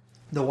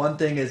 the one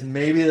thing is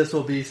maybe this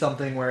will be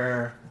something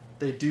where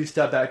they do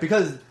step back,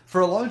 because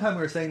for a long time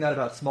we were saying that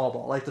about small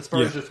ball. Like the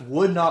Spurs just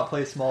would not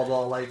play small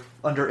ball like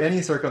under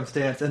any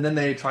circumstance, and then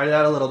they tried it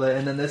out a little bit,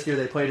 and then this year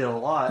they played it a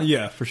lot.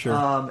 Yeah, for sure.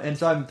 And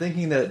so I'm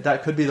thinking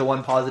that could be the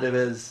one positive,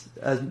 is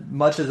as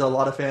much as a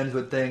lot of fans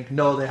would think,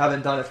 no, they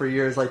haven't done it for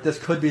years, like this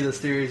could be the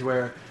series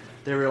where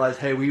they realize,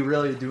 hey, we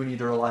really do need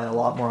to rely a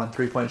lot more on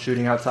 3-point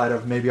shooting outside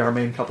of maybe our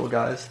main couple of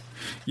guys.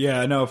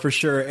 Yeah, no, for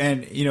sure.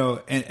 And,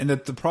 and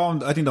the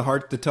problem, I think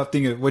the tough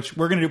thing, which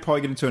we're going to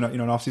probably get into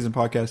an off-season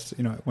podcast,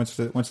 once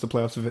the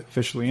playoffs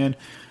officially end,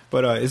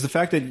 but is the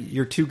fact that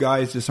your two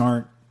guys just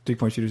aren't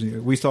 3-point shooters.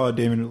 We saw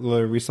Damian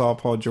Lillard, we saw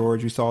Paul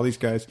George, we saw all these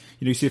guys.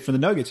 You see it from the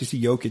Nuggets, you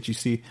see Jokic, you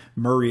see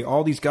Murray,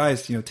 all these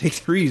guys, take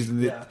threes.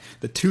 And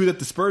the two that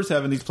the Spurs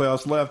have in these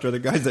playoffs left are the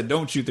guys that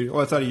don't shoot threes.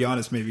 Well, outside of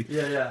Giannis, maybe.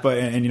 Yeah. But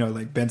and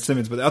like Ben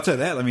Simmons. But outside of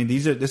that, I mean,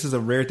 this is a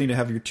rare thing to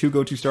have your two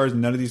go-to stars,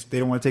 and none of these, they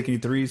don't want to take any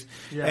threes.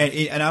 Yeah.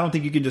 And I don't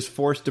think you can just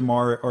force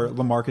DeMar or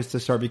LaMarcus to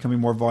start becoming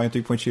more volume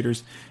 3-point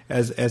shooters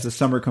as the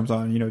summer comes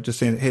on. Just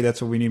saying, hey,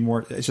 that's what we need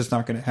more. It's just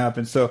not going to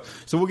happen. So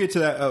we'll get to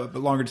that a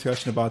longer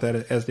discussion about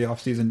that as the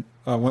offseason.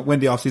 When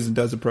the offseason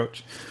does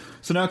approach.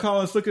 So now,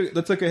 Colin,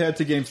 let's look ahead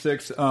to Game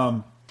 6.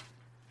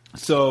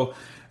 So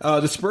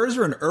The Spurs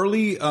are an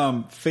early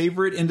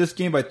favorite in this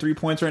game by 3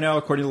 points right now,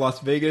 according to Las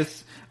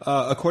Vegas.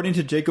 According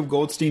to Jacob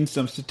Goldstein's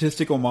some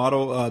statistical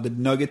model, the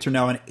Nuggets are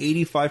now an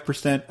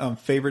 85%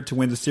 favorite to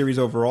win the series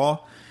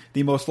overall.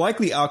 The most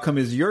likely outcome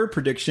is your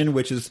prediction,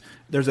 which is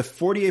there's a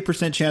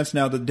 48% chance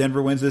now that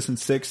Denver wins this in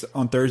 6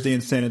 on Thursday in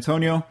San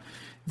Antonio.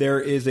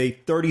 There is a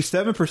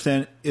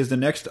 37% is the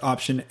next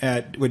option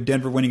with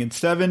Denver winning in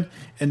 7,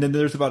 and then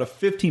there's about a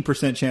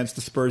 15% chance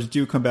the Spurs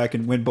do come back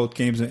and win both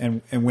games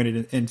and win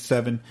it in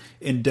 7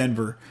 in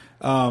Denver.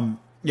 And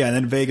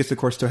then Vegas, of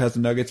course, still has the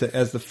Nuggets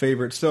as the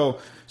favorite. So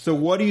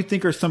what do you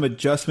think are some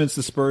adjustments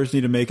the Spurs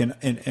need to make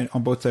in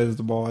on both sides of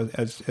the ball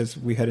as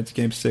we head into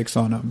Game 6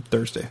 on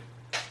Thursday?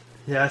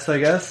 Yeah, so I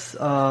guess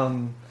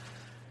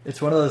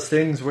it's one of those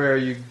things where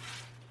you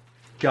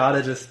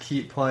gotta just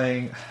keep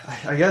playing.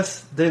 I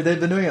guess they've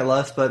been doing it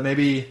less, but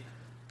maybe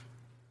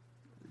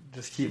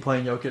just keep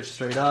playing Jokic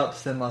straight up,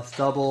 send less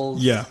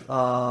doubles. Yeah.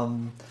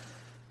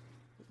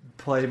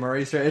 Play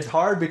Murray straight. It's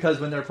hard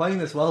because when they're playing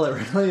this well,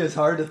 it really is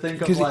hard to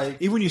think of like.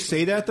 Even when you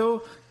say that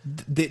though,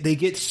 they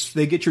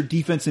get your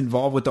defense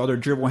involved with all their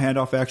dribble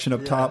handoff action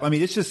up top. I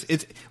mean, it's just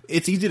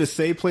it's easy to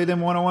say play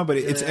them 1-on-1, but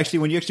it's actually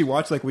when you actually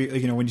watch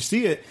when you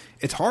see it,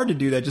 it's hard to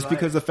do that just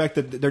because of the fact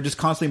that they're just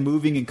constantly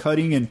moving and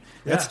cutting, and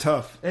that's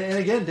tough. And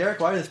again,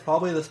 Derek White is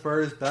probably the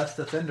Spurs' best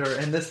defender,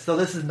 and this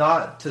is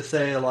not to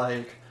say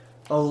like,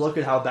 oh, look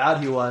at how bad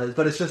he was,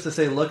 but it's just to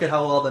say look at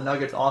how well the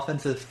Nuggets'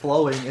 offense is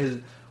flowing is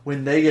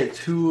when they get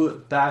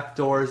 2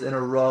 backdoors in a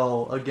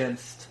row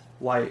against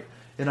White.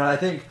 I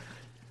think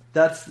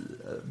that's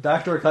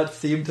backdoor cuts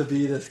seem to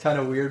be this kind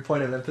of weird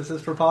point of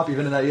emphasis for Pop.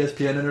 Even in that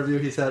ESPN interview,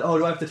 he said, "Oh,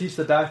 do I have to teach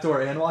the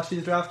backdoor and watch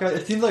these draft guys?"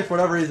 It seems like for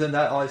whatever reason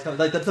that always comes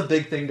like that's a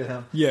big thing to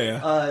him.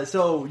 Yeah.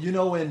 So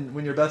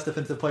when your best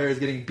defensive player is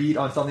getting beat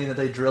on something that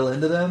they drill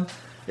into them,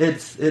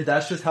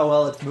 that's just how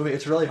well it's moving.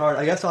 It's really hard.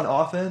 I guess on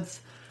offense,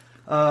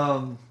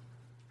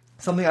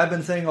 something I've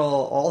been saying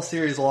all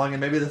series long,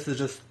 and maybe this is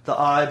just the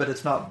eye, but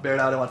it's not bared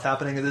out in what's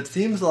happening. Is it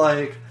seems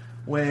like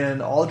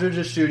when Aldridge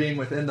is shooting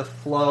within the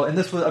flow, and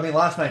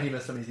last night he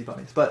missed some easy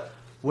bunnies, but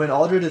when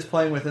Aldridge is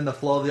playing within the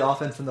flow of the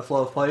offense and the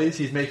flow of plays,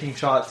 he's making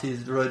shots,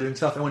 he's really doing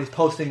stuff, and when he's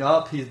posting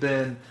up, he's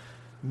been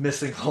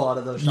missing a lot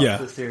of those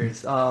shots this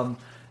series. So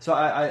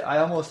I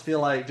almost feel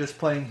like just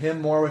playing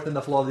him more within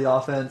the flow of the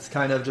offense,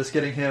 kind of just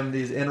getting him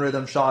these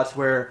in-rhythm shots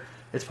where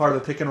it's part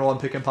of a pick and roll and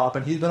pick and pop,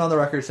 and he's been on the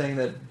record saying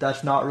that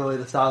that's not really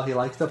the style he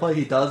likes to play.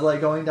 He does like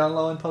going down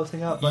low and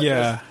posting up, but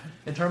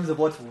in terms of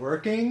what's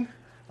working,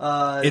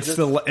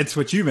 it's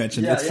what you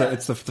mentioned.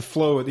 It's the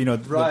flow,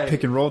 the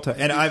pick and roll type.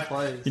 And I've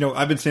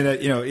been saying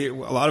that, a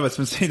lot of us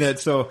have been saying that.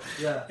 So,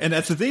 and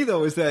that's the thing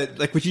though, is that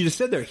like what you just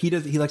said there, he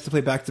likes to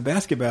play back to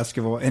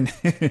basketball, and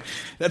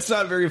that's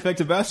not very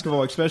effective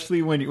basketball,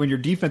 especially when your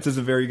defense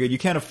isn't very good. You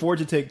can't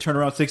afford to turn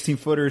around 16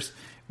 footers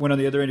when on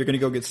the other end you're going to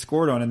go get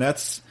scored on, and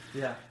that's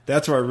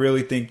where I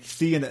really think.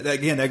 See, and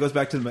again, that goes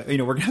back to we're going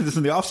to have this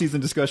in the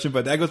offseason discussion,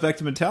 but that goes back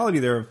to mentality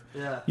there.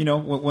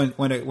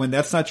 When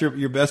that's not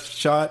your best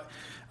shot.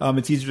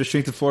 It's easier to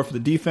shrink the floor for the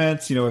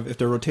defense. If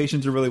their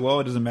rotations are really well,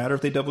 it doesn't matter if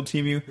they double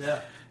team you.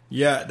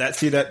 Yeah.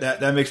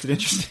 That makes it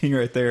interesting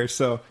right there.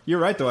 So you're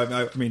right, though.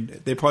 I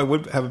mean, they probably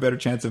would have a better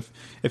chance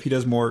if he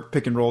does more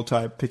pick and roll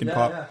type, pick and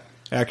pop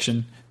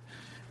action.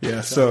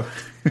 Yeah. So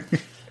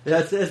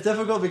it's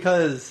difficult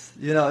because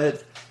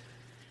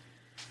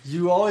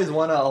you always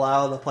want to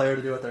allow the player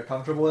to do what they're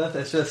comfortable with.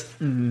 It's just,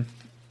 and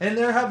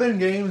there have been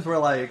games where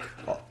like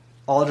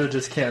Aldridge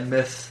just can't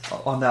miss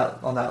on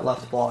that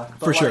left block.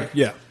 But for sure.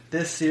 Yeah.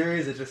 This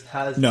series, it just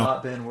has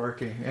not been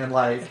working. And,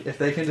 like, if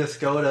they can just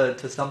go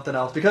to something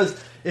else. Because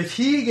if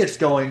he gets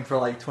going for,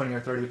 like, 20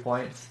 or 30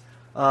 points,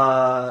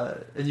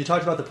 and you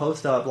talked about the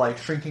post-up, like,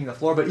 shrinking the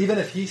floor, but even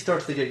if he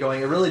starts to get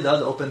going, it really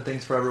does open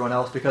things for everyone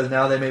else because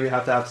now they maybe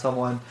have to have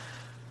someone,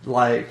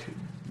 like,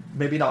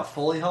 maybe not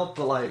fully help,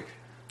 but, like,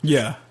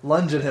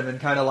 lunge at him and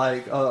kind of,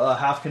 like, a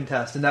half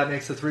contest. And that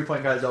makes the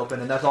three-point guys open,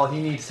 and that's all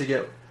he needs to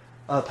get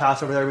a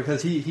pass over there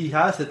because he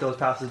has hit those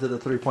passes to the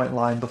three-point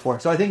line before.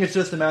 So I think it's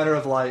just a matter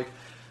of like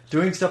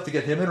doing stuff to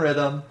get him in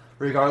rhythm,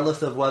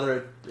 regardless of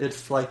whether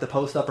it's like the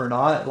post up or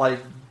not. Like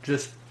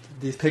just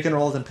these pick and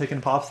rolls and pick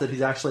and pops that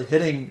he's actually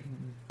hitting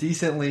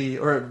decently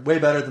or way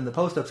better than the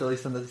post ups, at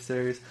least in the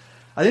series.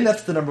 I think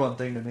that's the number one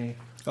thing to me.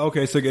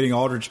 Okay, so getting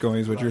Aldridge going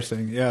is what you're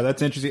saying. Yeah,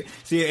 that's interesting.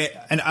 See,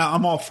 and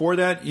I'm all for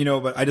that,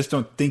 but I just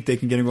don't think they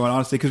can get him going,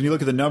 honestly, because when you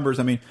look at the numbers,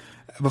 I mean,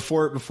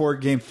 before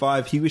Game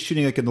 5, he was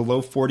shooting like in the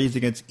low 40s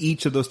against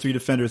each of those three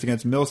defenders,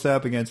 against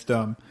Millsap, against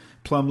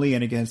Plumlee,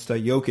 and against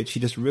Jokic. He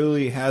just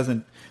really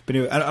hasn't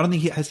been. I don't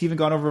think has he even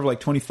gone over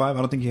like 25. I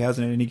don't think he has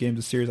in any games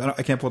this series.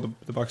 I can't pull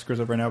the box scores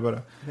up right now,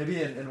 but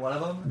maybe in one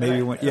of them.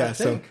 Maybe one. Yeah.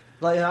 So.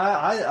 Like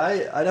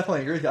I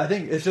definitely agree with you. I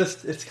think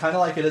it's kind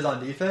of like it is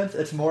on defense.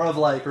 It's more of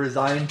like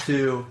resigned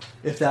to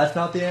if that's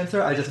not the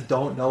answer, I just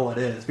don't know what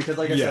is. Because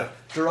like I said,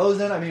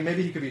 DeRozan, I mean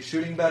maybe he could be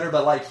shooting better,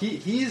 but like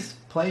he's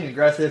playing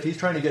aggressive. He's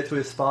trying to get to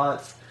his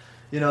spots.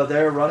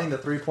 They're running the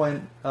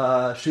 3-point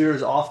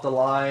shooters off the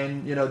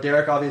line.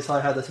 Derek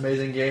obviously had this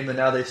amazing game, and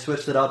now they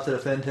switched it up to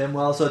defend him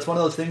well. So it's one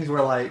of those things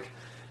where like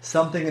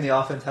something in the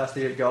offense has to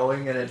get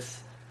going, and it's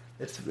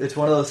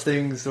one of those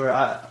things where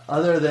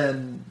other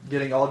than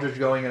getting Aldridge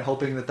going and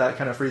hoping that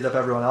kind of frees up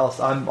everyone else,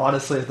 I'm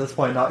honestly at this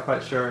point not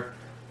quite sure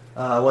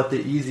what the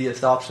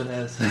easiest option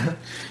is.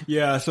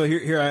 Yeah, so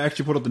here I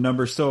actually pulled up the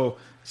numbers. So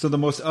the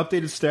most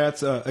updated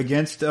stats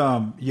against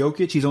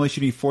Jokic, he's only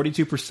shooting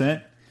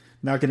 42%,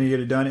 not going to get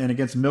it done, and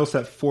against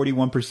Millsap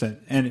 41%.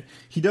 And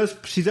he's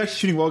actually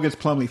shooting well against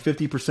Plumlee,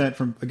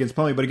 50% against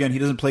Plumlee, but again, he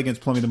doesn't play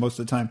against Plumlee the most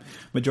of the time.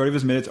 Majority of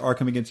his minutes are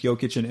coming against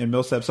Jokic and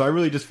Millsap. So I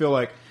really just feel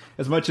like,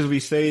 as much as we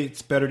say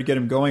it's better to get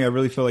him going, I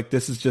really feel like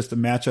this is just a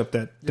matchup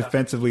that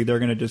defensively they're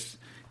going to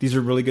these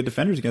are really good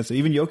defenders against it.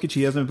 Even Jokic,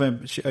 he hasn't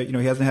been,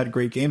 he hasn't had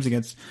great games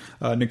against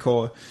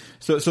Nikola.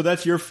 So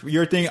that's your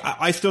thing.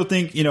 I still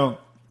think,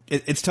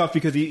 it's tough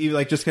because you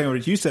like just kind of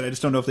what you said. I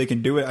just don't know if they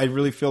can do it. I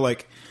really feel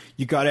like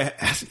you gotta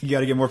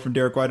get more from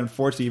Derek White.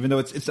 Unfortunately, even though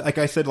it's like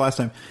I said last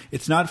time,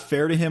 it's not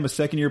fair to him, a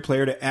second-year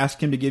player, to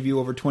ask him to give you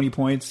over 20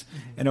 points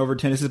and over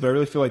 10 assists. But I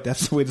really feel like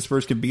that's the way the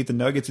Spurs can beat the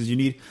Nuggets. Is you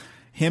need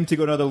him to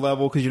go to another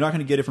level, because you're not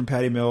going to get it from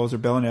Patty Mills or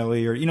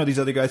Bellinelli or these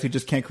other guys who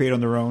just can't create on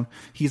their own.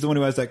 He's the one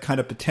who has that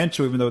kind of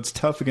potential, even though it's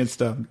tough against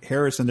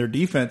Harris and their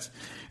defense.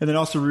 And then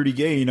also Rudy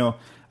Gay.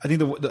 I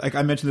think like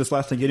I mentioned this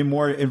last time, getting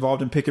more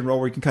involved in pick and roll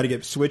where you can kind of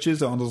get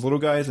switches on those little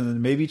guys and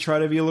then maybe try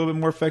to be a little bit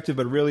more effective.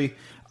 But really,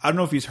 I don't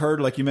know if he's hurt,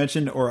 like you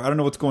mentioned, or I don't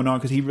know what's going on,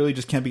 because he really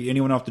just can't beat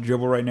anyone off the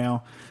dribble right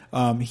now.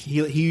 He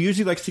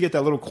usually likes to get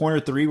that little corner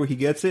three where he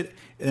gets it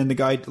and the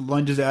guy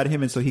lunges at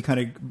him, and so he kind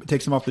of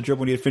takes him off the dribble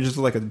when he finishes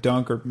like a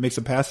dunk or makes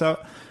a pass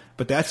out.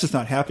 But that's just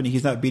not happening.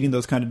 He's not beating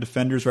those kind of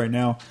defenders right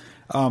now.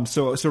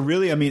 So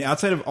really, I mean,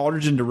 outside of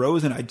Aldridge and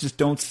DeRozan, I just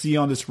don't see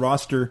on this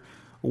roster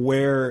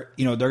where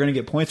they're going to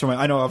get points from it.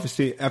 I know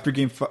obviously after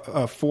game 4,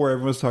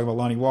 everyone was talking about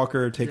Lonnie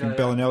Walker taking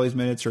Bellinelli's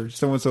minutes or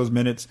so-and-so's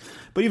minutes.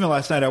 But even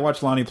last night I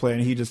watched Lonnie play,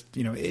 and he just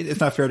it's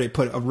not fair to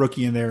put a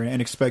rookie in there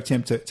and expect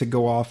him to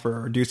go off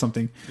or do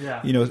something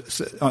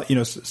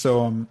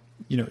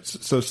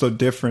so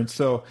different.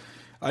 So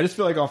I just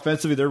feel like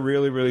offensively they're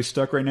really, really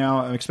stuck right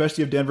now,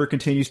 especially if Denver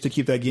continues to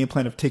keep that game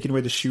plan of taking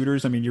away the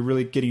shooters. I mean, you're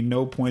really getting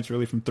no points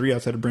really from three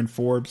outside of Bryn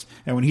Forbes,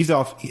 and when he's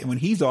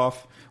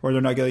off, or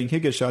they're not getting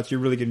hit shots, you're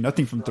really getting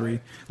nothing from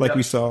three, like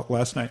we saw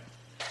last night.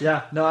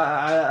 Yeah, no,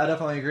 I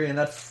definitely agree, and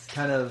that's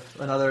kind of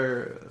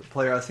another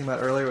player I was thinking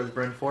about earlier was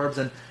Bryn Forbes,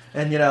 and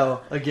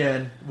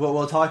again,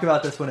 we'll talk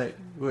about this when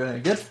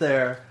it gets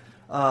there.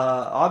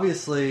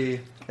 Obviously,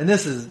 and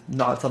this is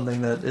not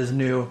something that is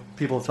new.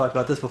 People have talked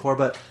about this before,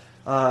 but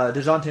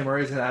DeJounte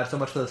Murray is going to add so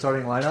much to the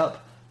starting lineup.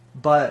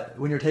 But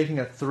when you're taking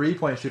a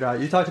 3-point shooter out,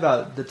 you talked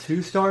about the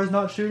 2 stars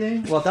not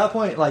shooting. Well, at that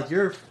point, like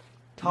your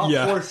top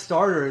 4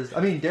 starters,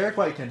 I mean, Derek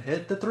White can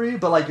hit the 3,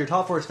 but like your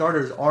top 4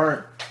 starters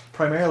aren't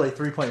primarily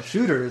 3-point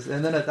shooters.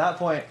 And then at that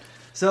point,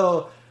 it's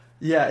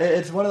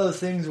one of those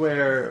things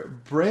where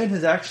Bryn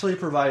has actually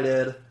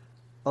provided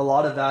a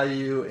lot of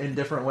value in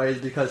different ways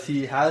because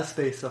he has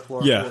spaced the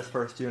floor for this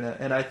first unit.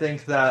 And I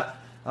think that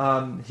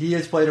he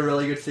has played a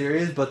really good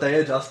series, but they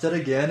adjusted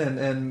again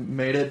and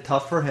made it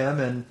tough for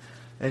him.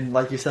 And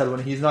like you said,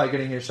 when he's not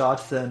getting his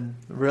shots, then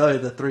really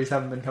the threes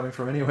haven't been coming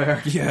from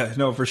anywhere. Yeah,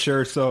 no, for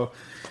sure. So,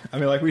 I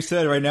mean, like we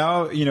said, right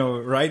now,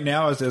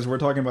 as we're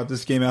talking about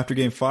this game after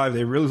Game 5,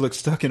 they really look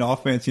stuck in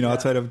offense,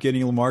 outside of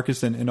getting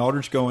LaMarcus and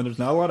Aldridge going. There's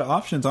not a lot of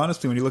options,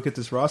 honestly, when you look at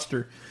this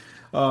roster.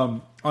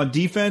 On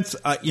defense,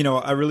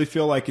 I really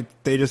feel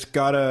like they just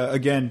gotta,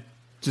 again,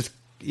 just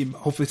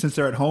hopefully since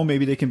they're at home,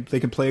 maybe they can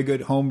play a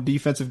good home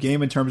defensive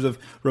game in terms of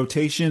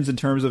rotations, in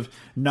terms of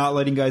not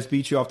letting guys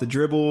beat you off the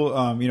dribble,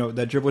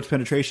 that dribble to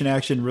penetration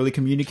action, really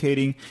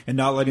communicating and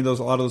not letting a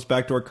lot of those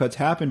backdoor cuts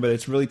happen. But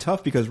it's really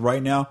tough because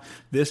right now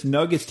this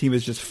Nuggets team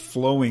is just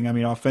flowing. I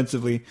mean,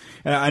 offensively,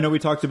 and I know we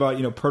talked about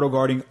Pirtle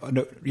guarding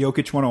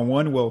Jokic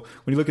one-on-one. Well,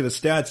 when you look at the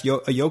stats,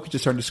 Jokic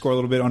is starting to score a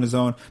little bit on his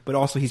own, but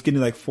also he's getting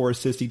like 4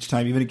 assists each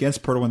time, even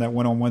against Pirtle in that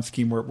one-on-one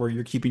scheme where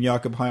you're keeping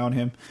Jakob high on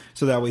him,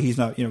 so that way he's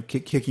not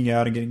kicking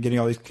out and getting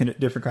all these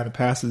different kind of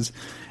passes.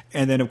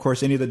 And then of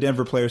course any of the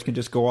Denver players can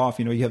just go off.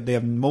 They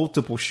have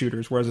multiple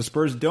shooters, whereas the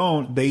Spurs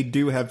don't. They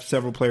do have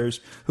several players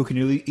who can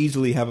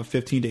easily have a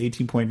 15 to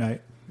 18 point night.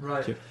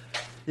 Right.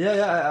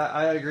 Yeah,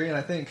 I agree, and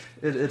I think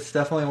it's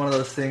definitely one of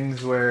those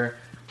things where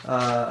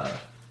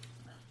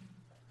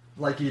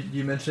like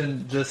you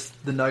mentioned,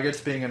 just the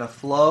Nuggets being in a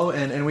flow,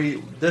 and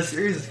this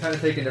series is kind of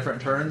taking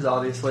different turns,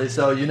 obviously,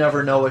 so you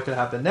never know what could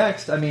happen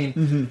next. I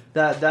mean,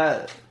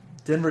 that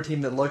Denver team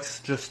that looks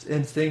just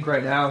in sync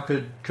right now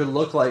could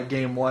look like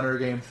Game 1 or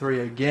Game 3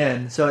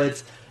 again. So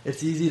it's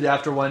easy to,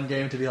 after one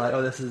game, to be like,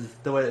 oh, this is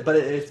the way. But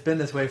it's been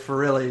this way for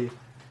really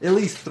at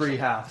least 3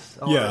 halves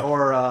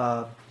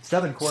or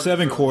 7 quarters.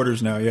 7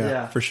 quarters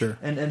now, for sure.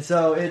 And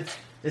so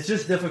it's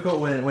just difficult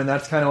when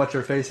that's kind of what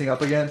you're facing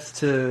up against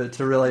to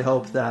really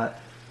hope that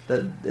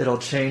it'll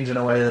change in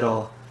a way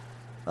that'll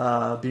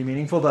be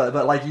meaningful.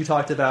 But like you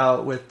talked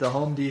about with the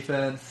home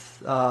defense,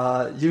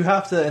 you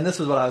have to, and this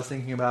was what I was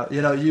thinking about,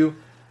 you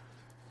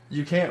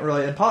can't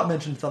really, and Pop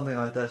mentioned something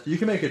like this, you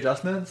can make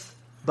adjustments,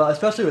 but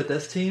especially with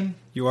this team,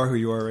 you are who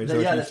you are, right?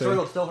 it's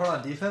still hard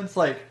on defense.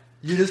 Like,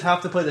 you just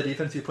have to play the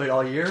defense you played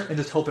all year and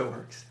just hope it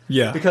works.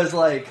 Yeah. Because,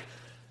 like,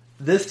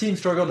 this team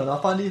struggled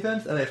enough on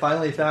defense, and they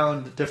finally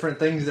found different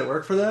things that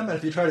work for them, and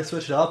if you try to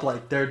switch it up,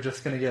 like, they're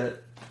just going to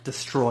get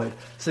destroyed.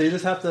 So you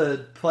just have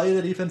to play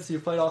the defense you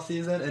played all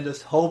season and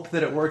just hope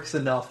that it works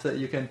enough that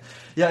you can...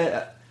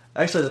 Yeah,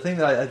 actually, the thing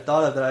that I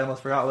thought of that I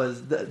almost forgot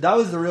was that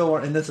was the real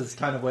one, and this is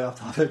kind of way off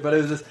topic, but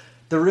it was just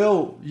the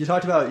real... You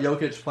talked about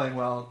Jokic playing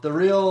well. The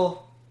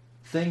real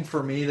thing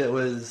for me that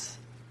was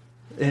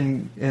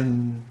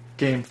in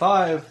Game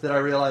 5 that I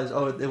realized,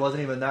 it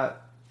wasn't even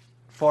that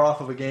far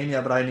off of a game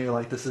yet, but I knew,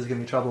 like, this is going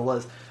to be trouble,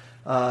 was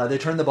they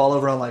turned the ball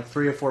over on, like,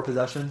 3 or 4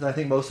 possessions. I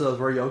think most of those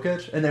were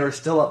Jokic, and they were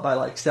still up by,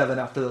 like, 7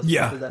 after those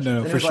possessions.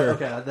 No, and for sure.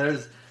 Like, okay,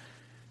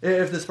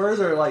 if the Spurs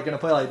are, like, going to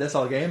play like this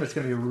all game, it's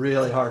going to be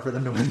really hard for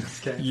them to win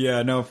this game.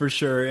 Yeah, no, for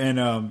sure.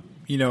 And,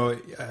 you know,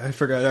 I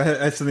forgot. I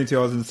had something, too,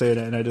 I was going to say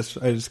that, and I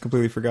just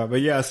completely forgot.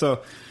 But, yeah,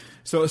 So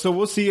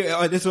we'll see.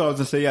 This is what I was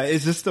gonna say. Yeah,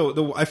 is this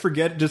the I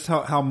forget just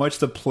how much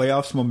the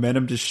playoffs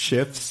momentum just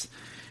shifts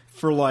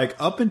for, like,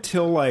 up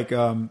until, like,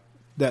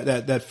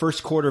 that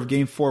first quarter of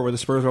Game 4 where the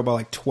Spurs were about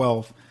like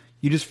 12.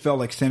 You just felt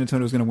like San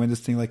Antonio was going to win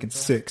this thing like in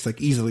 6, like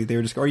easily. They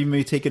were just, or even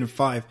maybe take it in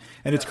 5.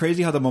 And it's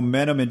crazy how the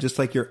momentum and just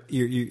like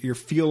your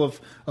feel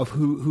of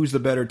who's the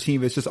better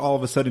team. It's just all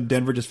of a sudden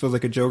Denver just feels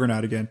like a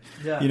juggernaut again.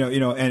 Yeah. You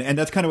know, and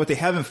that's kind of what they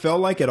haven't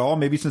felt like at all,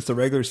 maybe since the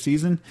regular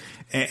season.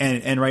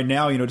 And right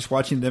now, you know, just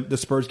watching the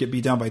Spurs get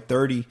beat down by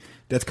 30.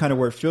 That's kind of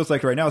where it feels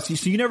like right now. So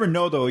you never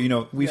know, though. You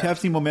know, we have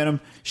seen momentum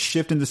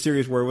shift in the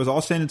series where it was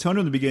all San Antonio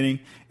in the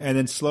beginning, and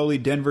then slowly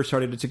Denver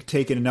started to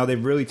take it, and now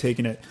they've really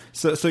taken it.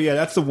 So yeah,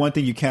 that's the one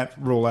thing you can't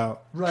rule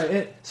out.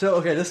 Right.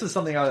 Okay, this is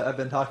something I've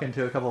been talking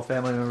to a couple of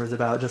family members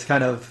about, just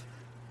kind of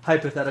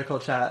hypothetical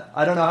chat.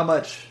 I don't know how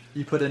much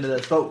you put into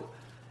this, but,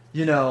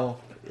 you know,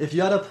 if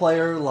you had a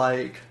player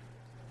like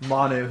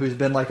Manu, who's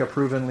been like a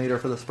proven leader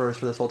for the Spurs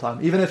for this whole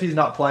time, even if he's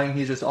not playing,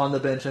 he's just on the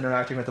bench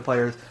interacting with the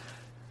players.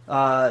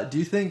 Do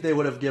you think they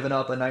would have given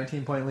up a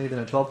 19-point lead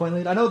and a 12-point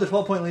lead? I know the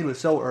 12-point lead was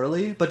so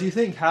early, but do you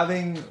think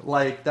having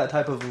like that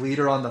type of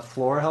leader on the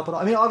floor helped at all?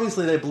 I mean,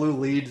 obviously they blew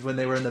leads when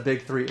they were in the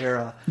Big Three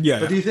era. Yeah.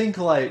 But do you think,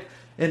 like,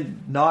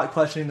 and not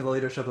questioning the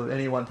leadership of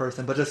any one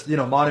person, but just, you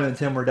know, Manu and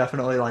Tim were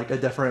definitely like a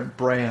different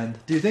brand.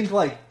 Do you think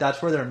like that's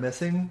where they're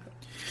missing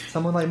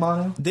someone like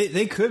Manu?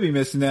 They could be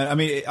missing that. I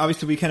mean,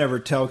 obviously we can't ever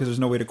tell because there's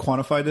no way to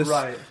quantify this.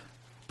 Right.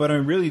 But I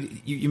mean,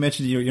 really, you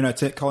mentioned you're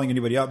not calling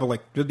anybody out, but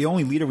like the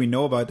only leader we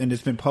know about and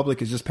it's been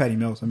public is just Patty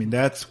Mills. I mean,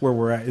 that's where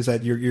we're at. Is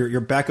that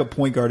your backup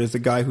point guard is the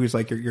guy who's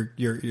like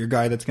your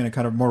guy that's going to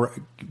kind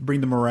of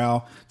bring the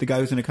morale, the guy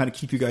who's going to kind of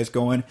keep you guys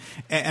going.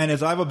 And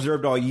as I've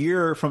observed all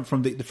year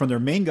from their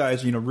main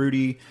guys, you know,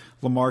 Rudy,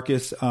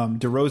 LaMarcus,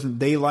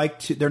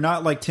 DeRozan, they're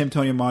not like Tim,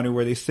 Tony, and Manu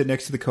where they sit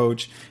next to the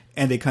coach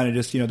and they kind of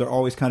just, you know, they're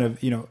always kind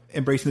of, you know,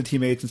 embracing the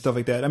teammates and stuff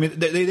like that. I mean,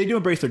 they do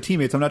embrace their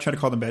teammates. I'm not trying to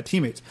call them bad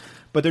teammates,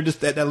 but they're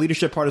just that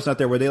leadership part is not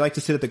there where they like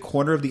to sit at the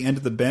corner of the end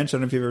of the bench. I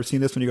don't know if you've ever seen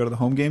this when you go to the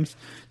home games.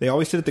 They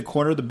always sit at the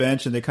corner of the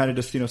bench and they kind of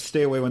just, you know,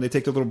 stay away when they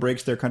take their little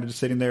breaks. They're kind of just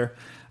sitting there.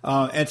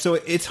 And so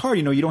it's hard,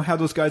 you know, you don't have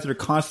those guys that are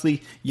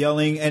constantly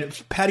yelling. And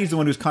Patty's the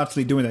one who's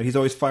constantly doing that. He's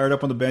always fired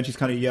up on the bench. He's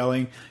kind of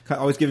yelling,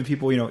 always giving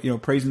people, you know,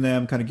 praising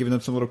them, kind of giving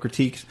them some little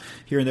critiques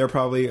here and there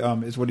probably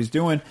is what he's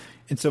doing.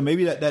 And so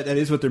maybe that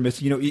is what they're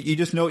missing. You know, you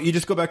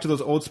just go back to those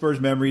old Spurs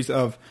memories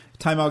of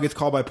timeout gets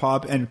called by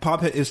Pop, and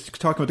Pop is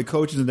talking with the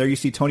coaches, and there you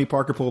see Tony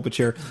Parker pull up a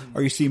chair,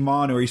 or you see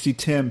Manu, or you see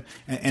Tim,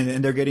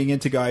 and they're getting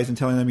into guys and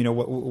telling them, you know,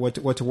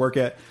 what to work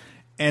at.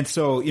 And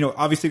so, you know,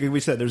 obviously, like we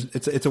said,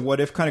 it's a what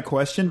if kind of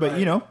question, but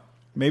you know,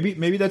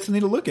 maybe that's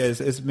something to look at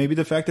is maybe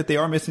the fact that they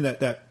are missing that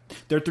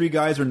their three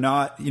guys are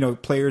not, you know,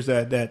 players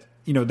that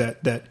you know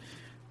that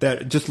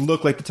just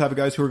look like the type of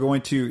guys who are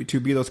going to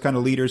be those kind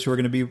of leaders who are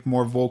going to be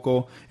more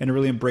vocal and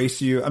really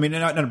embrace you. I mean,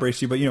 not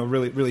embrace you, but, you know,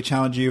 really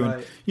challenge you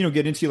and, you know,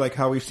 get into like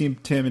how we've seen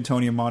Tim and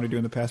Tony and Manu do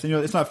in the past. And, you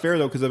know, it's not fair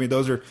though, because I mean,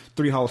 those are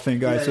 3 Hall of Fame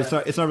guys. So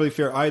it's not really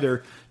fair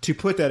either to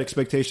put that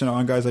expectation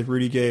on guys like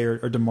Rudy Gay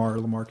or DeMar or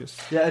LaMarcus.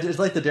 Yeah. It's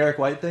like the Derek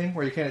White thing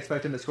where you can't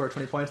expect him to score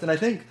 20 points. And I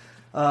think,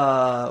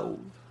 I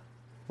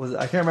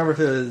can't remember if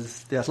it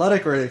was The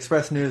Athletic or the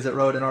Express News that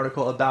wrote an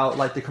article about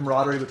like the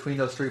camaraderie between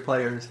those 3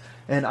 players.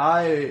 And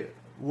I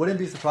wouldn't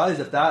be surprised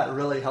if that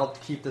really helped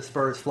keep the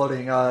Spurs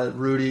floating.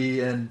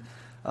 Rudy and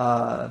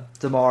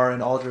DeMar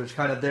and Aldridge,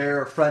 kind of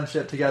their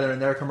friendship together and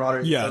their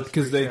camaraderie. Yeah,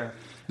 because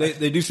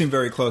they do seem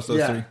very close,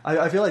 those 3.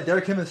 I feel like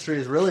their chemistry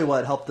is really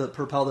what helped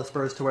propel the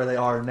Spurs to where they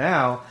are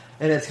now.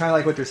 And it's kind of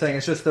like what you're saying.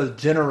 It's just those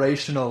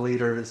generational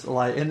leaders.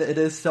 And it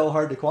is so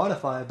hard to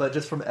quantify, but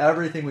just from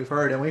everything we've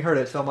heard, and we heard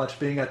it so much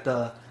being at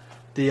the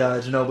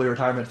Ginobili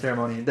retirement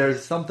ceremony.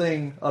 There's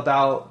something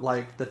about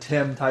like the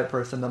Tim type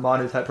person, the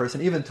Manu type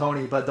person, even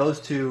Tony, but those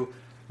 2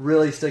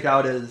 really stick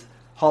out as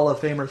Hall of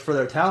Famers for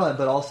their talent,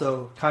 but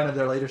also kind of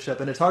their leadership.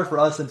 And it's hard for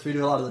us, since we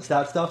do a lot of the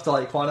stat stuff, to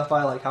like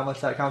quantify like how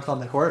much that counts on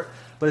the court.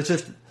 But it's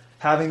just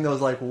having those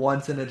like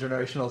once in a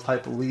generational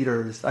type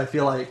leaders, I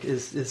feel like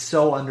is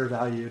so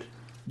undervalued.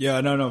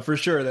 Yeah, no, for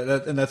sure.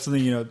 And that's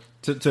something, you know,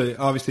 to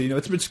obviously, you know,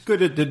 it's good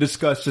to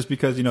discuss just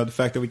because, you know, the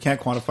fact that we can't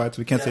quantify it,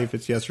 so we can't say if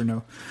it's yes or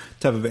no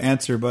type of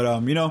answer.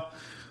 But, you know,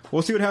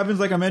 we'll see what happens.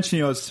 Like I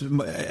mentioned,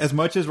 as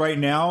much as right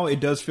now it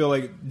does feel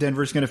like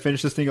Denver's going to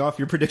finish this thing off,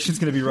 your prediction's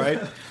going to be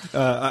right.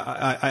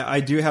 I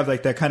do have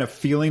like that kind of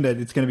feeling that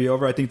it's going to be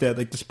over. I think that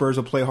like the Spurs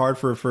will play hard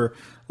for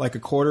like a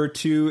quarter or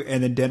two,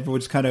 and then Denver will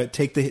just kind of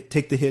take the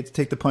hits,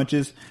 take the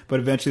punches, but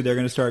eventually they're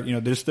going to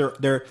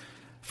start. They're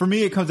for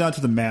me, it comes down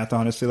to the math.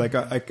 Honestly,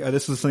 like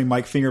this is something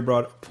Mike Finger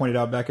pointed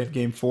out back at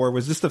Game 4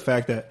 was just the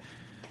fact that.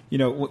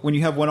 When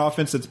you have one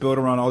offense that's built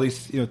around all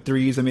these,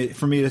 threes, I mean,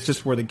 for me, that's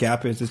just where the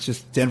gap is. It's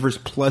just Denver's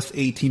plus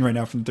 18 right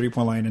now from the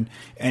 3-point line,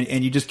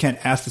 and you just can't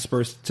ask the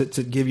Spurs to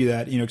give you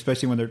that,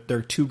 especially when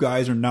their two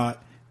guys are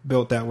not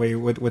built that way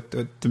with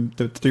the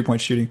 3-point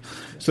shooting.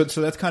 So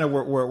that's kind of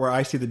where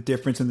I see the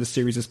difference in this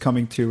series is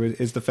coming to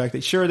is the fact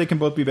that sure they can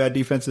both be bad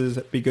defenses,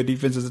 be good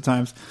defenses at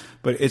times,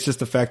 but it's just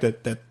the fact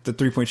that the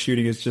 3-point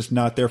shooting is just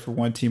not there for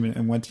one team,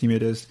 and one team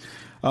it is.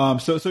 We'll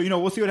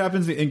see what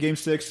happens in Game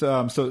 6.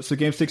 So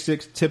Game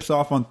 6 tips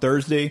off on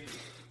Thursday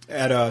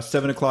at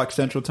 7:00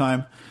 Central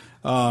Time,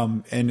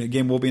 and the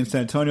game will be in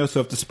San Antonio. So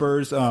if the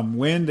Spurs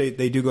win,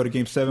 they do go to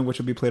Game 7, which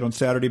will be played on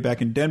Saturday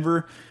back in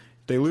Denver.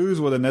 If they lose,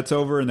 well, then that's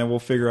over, and then we'll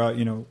figure out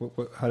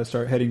how to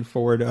start heading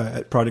forward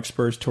at Project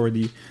Spurs toward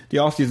the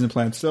off-season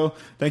plans. So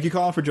thank you,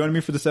 Colin, for joining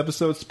me for this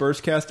episode,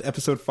 Spurscast,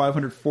 episode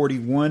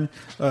 541.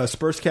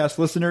 Spurscast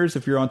listeners,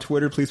 if you're on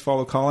Twitter, please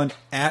follow Colin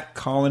at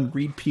Colin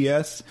Reed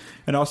PS,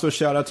 and also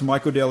shout out to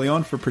Michael De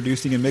Leon for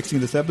producing and mixing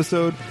this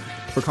episode.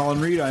 For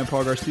Colin Reed, I am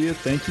Paul Garcia.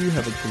 Thank you.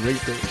 Have a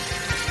great day.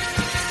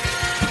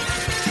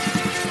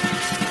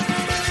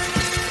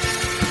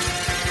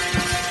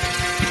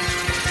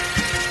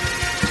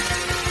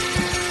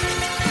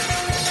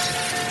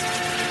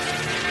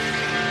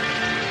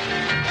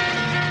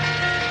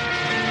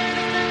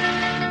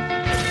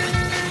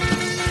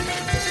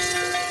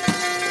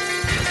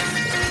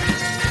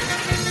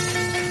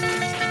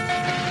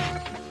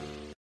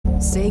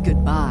 Say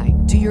goodbye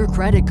to your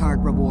credit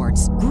card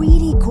rewards.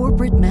 Greedy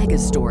corporate mega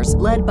stores,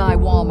 led by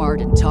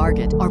Walmart and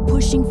Target, are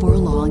pushing for a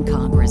law in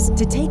Congress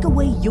to take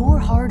away your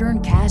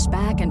hard-earned cash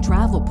back and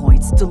travel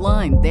points to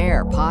line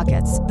their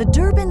pockets. The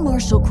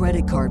Durbin-Marshall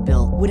credit card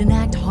bill would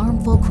enact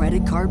harmful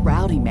credit card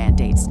routing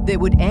mandates that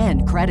would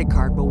end credit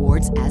card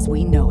rewards as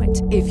we know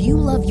it. If you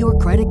love your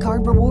credit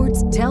card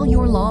rewards, tell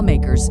your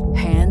lawmakers,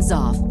 hands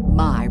off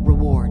my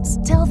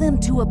rewards. Tell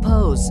them to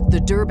oppose the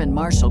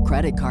Durbin-Marshall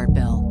credit card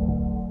bill.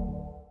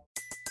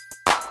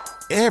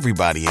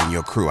 Everybody in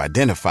your crew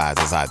identifies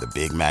as either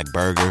Big Mac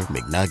Burger,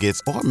 McNuggets,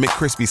 or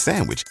McCrispy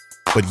Sandwich.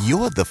 But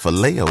you're the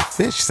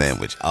Filet-O-Fish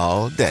Sandwich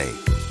all day.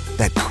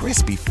 That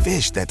crispy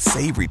fish, that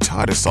savory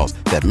tartar sauce,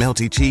 that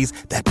melty cheese,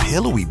 that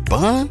pillowy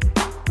bun.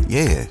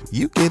 Yeah,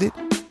 you get it.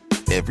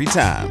 Every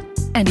time.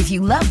 And if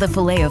you love the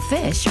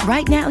Filet-O-Fish,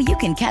 right now you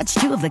can catch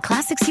two of the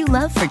classics you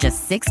love for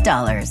just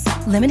 $6.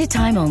 Limited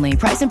time only.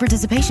 Price and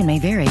participation may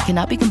vary.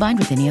 Cannot be combined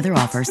with any other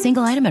offer.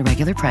 Single item at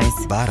regular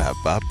price.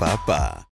 Ba-da-ba-ba-ba.